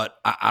 but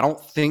I don't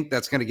think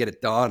that's going to get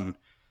it done.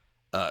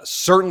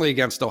 Certainly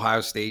against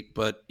Ohio State,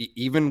 but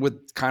even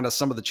with kind of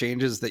some of the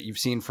changes that you've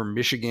seen from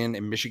Michigan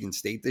and Michigan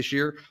State this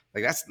year,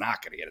 like, that's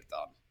not going to get it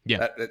done.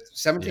 Yeah.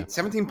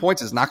 17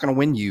 points is not going to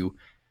win you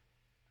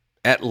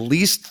at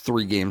least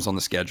 3 games on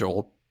the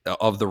schedule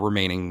of the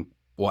remaining,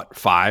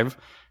 5,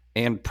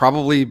 and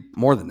probably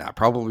more than that,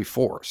 probably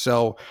 4.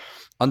 So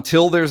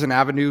until there's an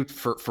avenue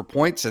for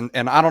points, and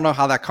I don't know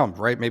how that comes,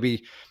 right?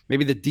 Maybe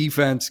the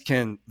defense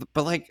can,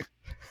 but like,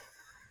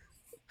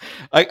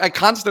 I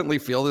constantly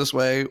feel this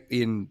way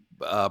in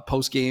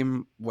post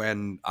game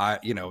when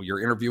you're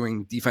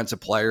interviewing defensive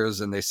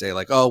players and they say,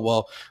 like, oh,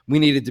 well, we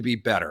needed to be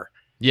better.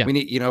 Yeah. We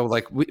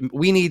need,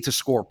 we need to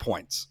score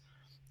points.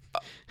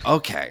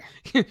 Okay.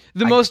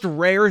 The most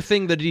rare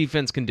thing the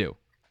defense can do.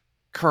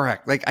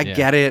 Correct. Like, I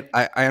get it.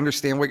 I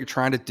understand what you're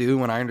trying to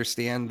do, and I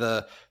understand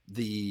the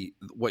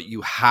what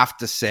you have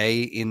to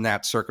say in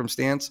that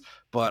circumstance.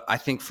 But I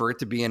think for it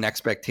to be an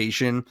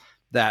expectation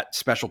that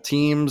special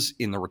teams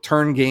in the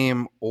return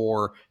game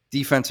or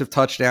defensive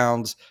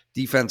touchdowns,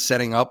 defense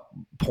setting up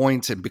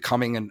points and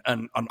becoming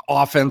an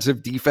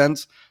offensive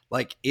defense,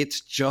 like,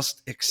 it's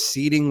just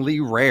exceedingly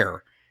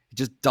rare. It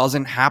just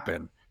doesn't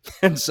happen.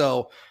 And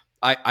so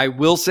I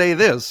will say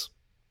this,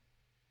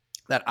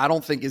 that I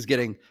don't think is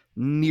getting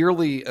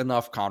nearly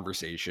enough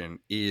conversation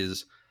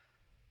is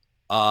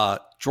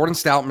Jordan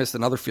Stout missed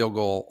another field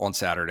goal on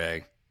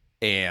Saturday,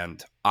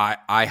 and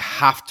I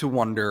have to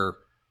wonder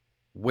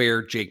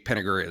where Jake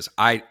Pinniger is.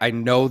 I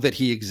know that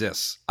he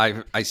exists.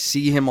 I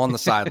see him on the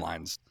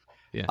sidelines.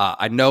 Yeah.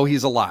 I know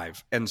he's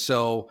alive. And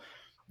so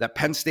that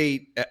Penn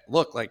State,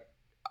 look, like,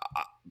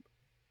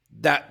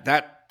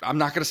 that I'm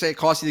not going to say it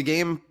cost you the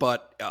game,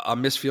 but a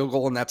missed field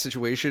goal in that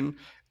situation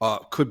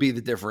could be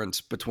the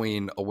difference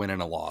between a win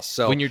and a loss.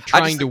 So when you're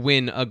trying to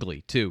win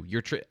ugly too,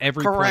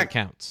 every point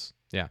counts.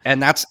 Yeah.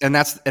 And that's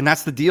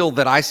the deal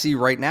that I see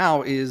right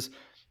now is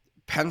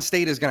Penn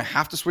State is going to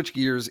have to switch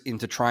gears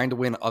into trying to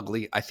win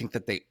ugly. I think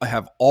that they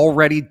have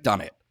already done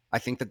it. I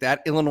think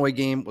that Illinois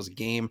game was a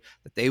game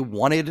that they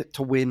wanted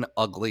to win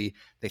ugly.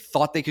 They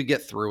thought they could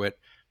get through it,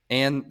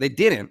 and they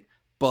didn't.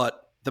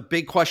 But the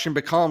big question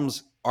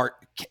becomes, are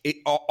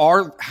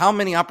how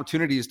many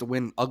opportunities to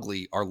win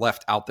ugly are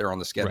left out there on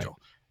the schedule?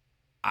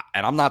 Right.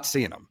 And I'm not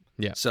seeing them.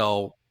 Yeah.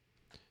 So,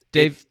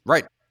 Dave,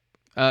 right.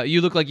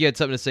 You look like you had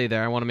something to say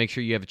there. I want to make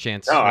sure you have a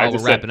chance while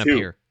we're wrapping up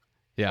here.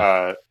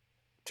 Yeah.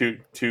 Two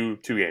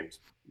games.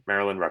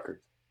 Maryland, Rutgers.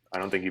 I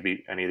don't think you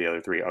beat any of the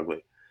other 3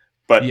 ugly.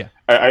 But yeah.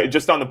 I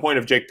just on the point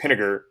of Jake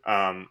Pinniger,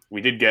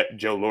 we did get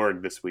Joe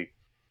Lorg this week,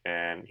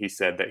 and he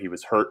said that he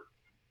was hurt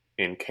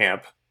in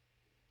camp,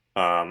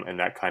 and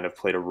that kind of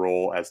played a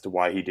role as to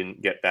why he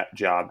didn't get that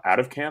job out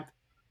of camp.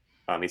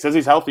 He says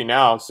he's healthy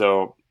now,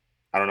 so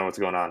I don't know what's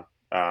going on.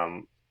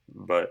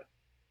 But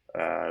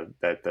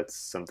that's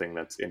something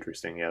that's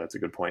interesting. Yeah, that's a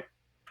good point.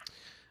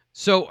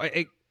 So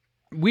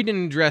we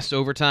didn't address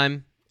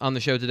overtime on the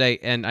show today,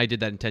 and I did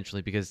that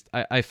intentionally because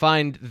I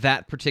find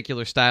that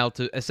particular style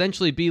to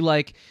essentially be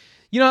like,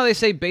 you know how they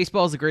say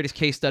baseball is the greatest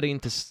case study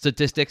into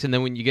statistics, and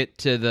then when you get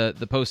to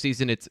the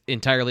postseason, it's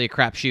entirely a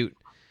crapshoot.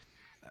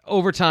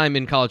 Overtime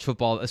in college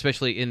football,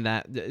 especially in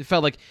that, it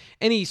felt like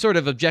any sort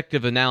of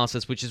objective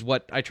analysis, which is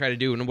what I try to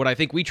do and what I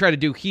think we try to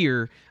do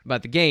here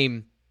about the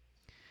game,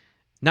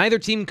 neither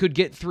team could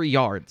get 3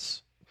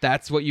 yards.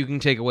 That's what you can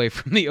take away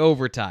from the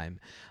overtime.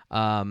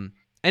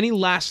 Any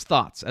last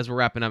thoughts as we're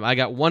wrapping up? I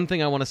got one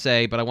thing I want to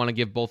say, but I want to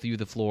give both of you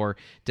the floor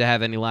to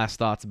have any last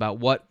thoughts about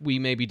what we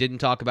maybe didn't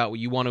talk about, what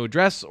you want to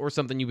address, or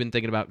something you've been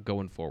thinking about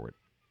going forward.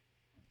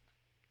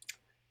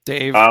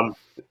 Dave?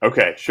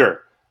 Okay,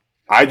 sure.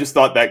 I just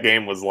thought that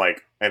game was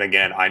like, and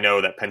again, I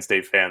know that Penn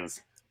State fans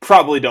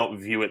probably don't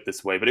view it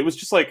this way, but it was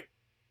just like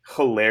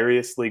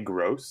hilariously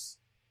gross,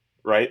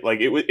 right? Like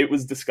it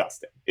was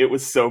disgusting. It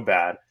was so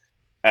bad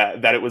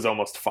that it was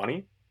almost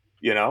funny,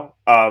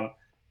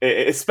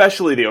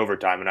 especially the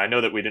overtime. And I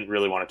know that we didn't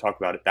really want to talk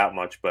about it that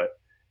much, but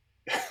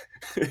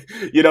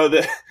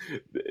the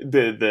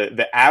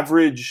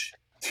average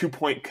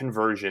 2-point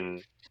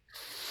conversion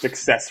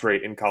success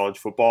rate in college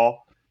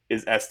football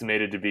is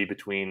estimated to be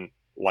between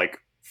like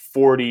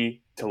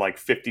 40 to like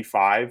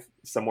 55,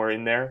 somewhere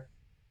in there.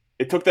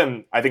 it took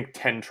them, I think,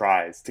 10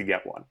 tries to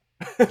get one.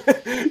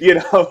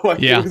 It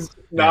was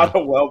not a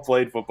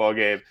well-played football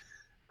game.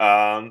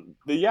 But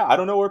yeah, I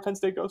don't know where Penn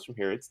State goes from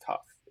here. It's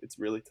tough. It's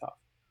really tough.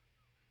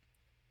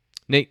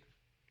 Nate.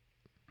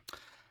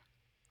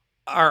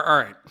 All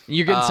right.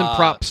 You're getting some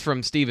props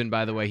from Steven,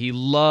 by the way. He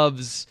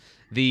loves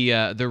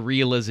the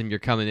realism you're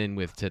coming in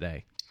with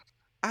today.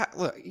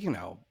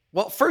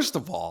 Well, first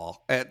of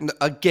all, and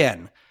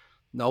again,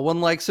 no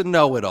one likes a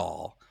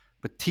know-it-all,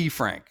 but T.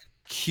 Frank,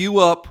 cue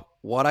up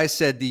what I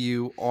said to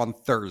you on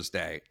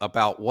Thursday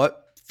about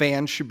what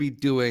fans should be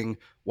doing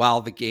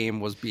while the game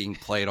was being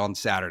played on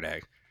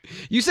Saturday.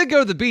 You said go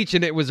to the beach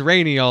and it was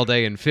rainy all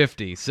day and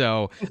 50,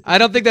 so I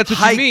don't think that's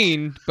what you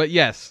mean, but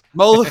yes.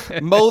 Mow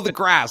the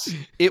grass.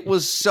 It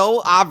was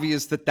so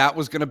obvious that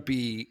was going to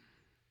be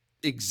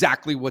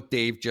exactly what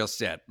Dave just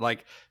said.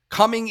 Like,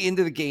 coming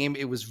into the game,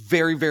 it was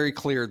very, very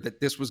clear that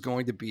this was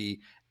going to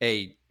be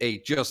a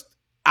just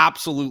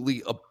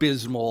absolutely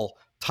abysmal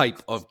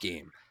type of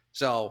game.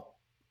 So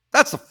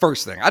that's the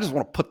first thing. I just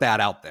want to put that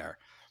out there.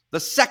 The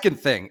second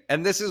thing,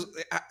 and this is,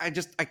 I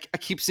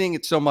keep seeing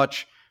it so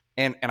much,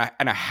 and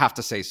I have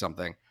to say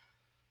something.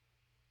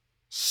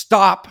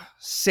 Stop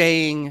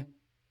saying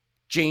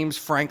James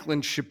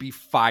Franklin should be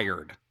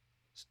fired.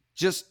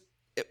 Just,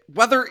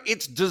 whether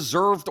it's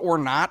deserved or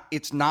not,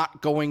 it's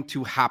not going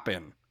to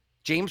happen.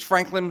 James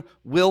Franklin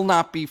will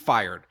not be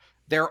fired.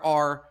 There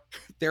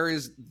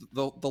is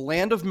the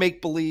land of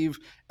make-believe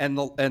and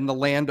the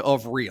land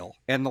of real.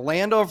 And the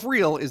land of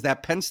real is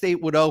that Penn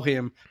State would owe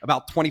him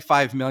about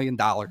 $25 million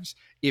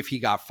if he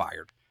got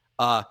fired.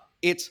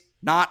 It's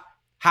not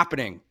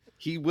happening.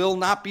 He will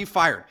not be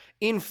fired.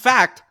 In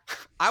fact,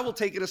 I will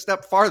take it a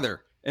step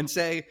farther and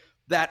say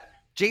that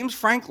James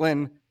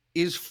Franklin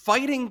is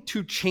fighting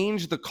to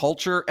change the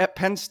culture at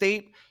Penn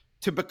State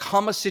to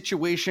become a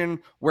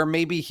situation where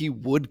maybe he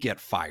would get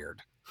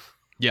fired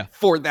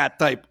for that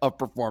type of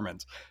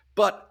performance.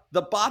 But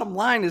the bottom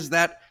line is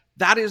that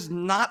is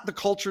not the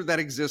culture that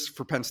exists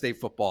for Penn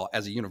State football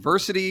as a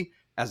university,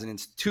 as an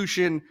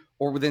institution,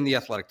 or within the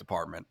athletic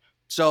department.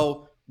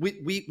 So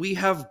we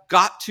have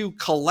got to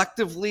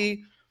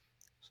collectively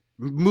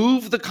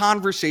move the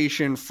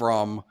conversation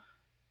from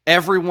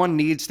everyone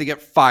needs to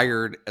get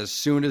fired as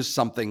soon as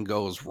something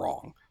goes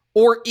wrong.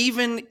 Or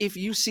even if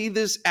you see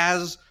this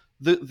as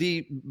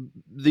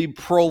the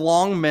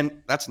prolongment,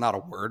 that's not a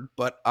word,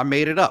 but I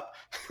made it up.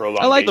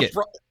 I like it.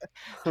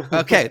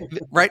 Okay,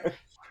 right?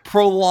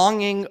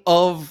 Prolonging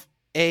of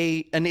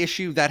an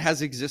issue that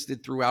has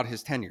existed throughout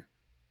his tenure.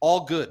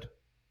 All good.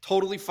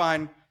 Totally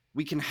fine.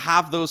 We can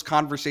have those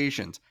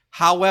conversations.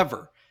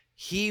 However,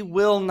 he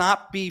will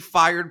not be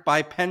fired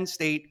by Penn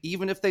State,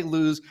 even if they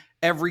lose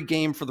every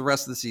game for the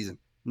rest of the season.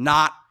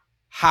 Not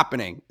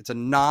happening. It's a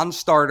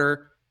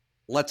non-starter.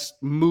 Let's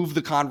move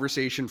the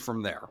conversation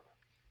from there.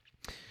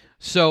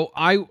 So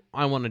I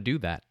want to do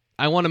that.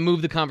 I want to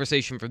move the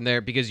conversation from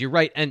there because you're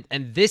right. And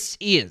this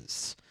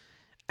is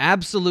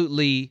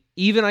absolutely,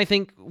 even I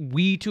think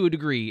we to a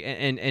degree,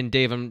 and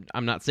Dave,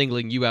 I'm not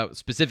singling you out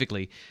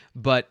specifically,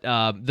 but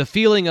the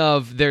feeling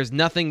of there's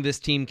nothing this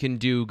team can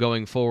do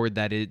going forward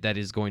that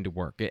is going to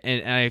work.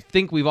 And I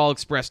think we've all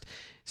expressed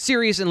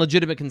serious and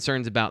legitimate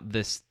concerns about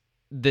this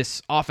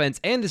offense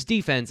and this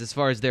defense as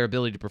far as their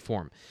ability to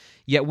perform.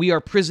 Yet we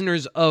are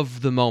prisoners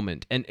of the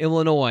moment, and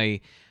Illinois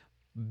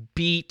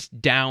beat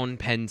down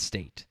Penn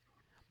State.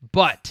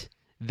 But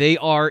they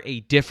are a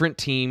different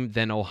team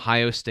than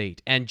Ohio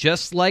State. And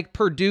just like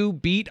Purdue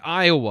beat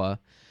Iowa,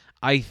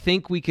 I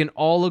think we can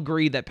all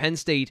agree that Penn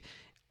State,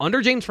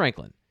 under James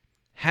Franklin,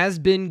 has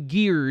been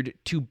geared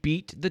to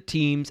beat the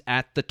teams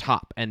at the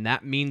top, and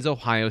that means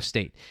Ohio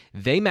State.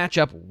 They match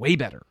up way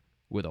better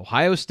with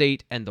Ohio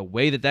State and the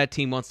way that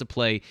team wants to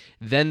play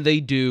than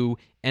they do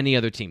any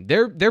other team.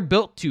 They're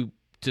built to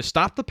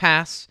stop the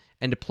pass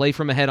and to play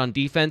from ahead on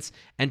defense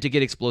and to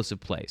get explosive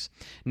plays.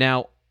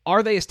 Now,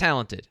 are they as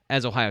talented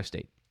as Ohio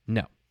State?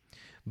 No.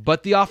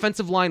 But the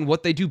offensive line,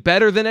 what they do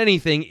better than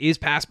anything is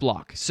pass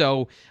block.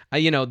 So,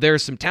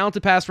 there's some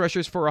talented pass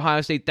rushers for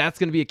Ohio State. That's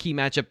going to be a key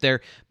matchup there.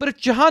 But if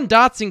Jahan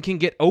Dotson can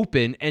get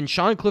open and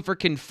Sean Clifford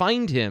can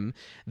find him,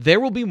 there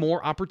will be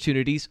more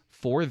opportunities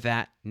for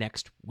that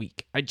next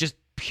week. I just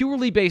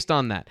purely based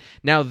on that.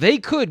 Now, they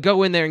could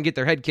go in there and get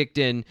their head kicked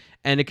in,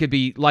 and it could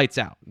be lights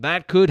out.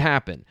 That could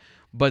happen.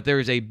 But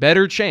there's a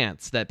better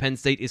chance that Penn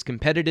State is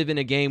competitive in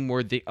a game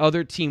where the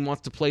other team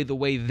wants to play the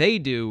way they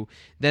do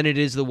than it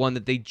is the one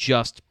that they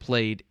just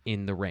played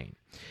in the rain.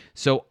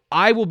 So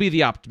I will be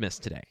the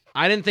optimist today.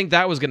 I didn't think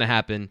that was going to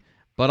happen,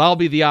 but I'll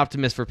be the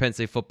optimist for Penn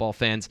State football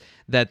fans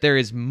that there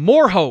is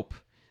more hope,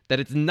 that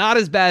it's not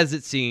as bad as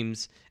it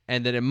seems,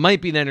 and that it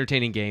might be an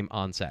entertaining game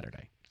on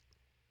Saturday.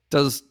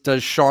 Does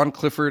Sean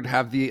Clifford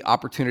have the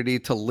opportunity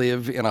to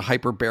live in a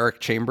hyperbaric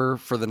chamber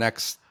for the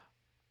next...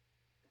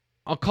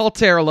 I'll call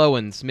Terrell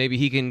Owens. Maybe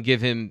he can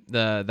give him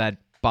that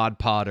bod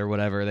pod or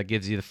whatever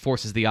that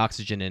forces the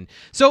oxygen in.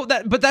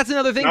 But that's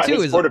another thing not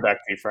too. His quarterback,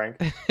 T. Frank.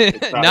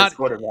 It's not his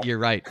quarterback. You're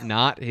right.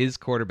 Not his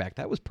quarterback.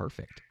 That was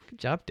perfect. Good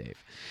job,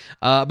 Dave.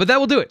 But that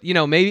will do it.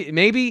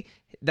 Maybe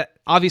that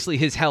obviously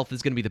his health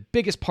is going to be the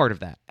biggest part of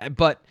that.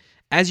 But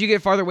as you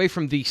get farther away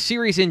from the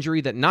serious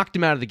injury that knocked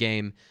him out of the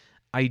game,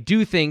 I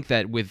do think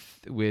that with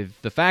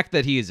the fact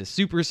that he is a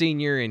super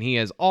senior and he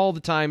has all the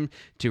time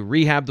to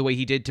rehab the way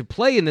he did to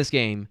play in this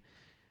game,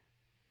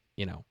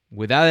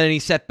 without any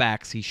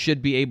setbacks, he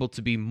should be able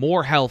to be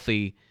more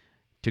healthy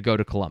to go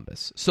to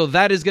Columbus. So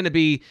that is going to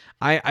be,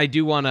 I'm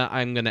going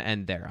to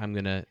end there. I'm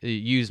going to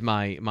use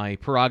my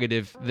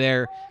prerogative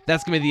there.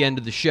 That's going to be the end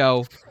of the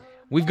show.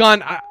 We've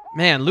gone,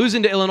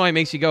 losing to Illinois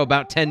makes you go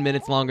about 10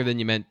 minutes longer than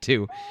you meant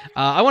to.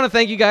 I want to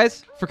thank you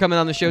guys for coming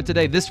on the show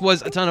today. This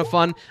was a ton of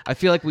fun. I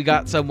feel like we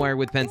got somewhere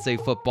with Penn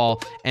State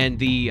football and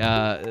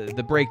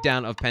the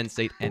breakdown of Penn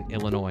State and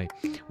Illinois.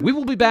 We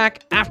will be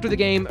back after the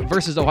game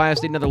versus Ohio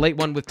State, another late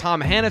one with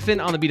Tom Hannafin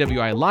on the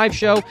BWI Live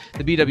Show.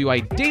 The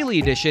BWI Daily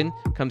Edition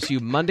comes to you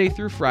Monday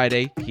through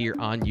Friday here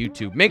on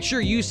YouTube. Make sure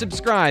you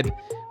subscribe.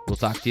 We'll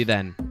talk to you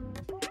then.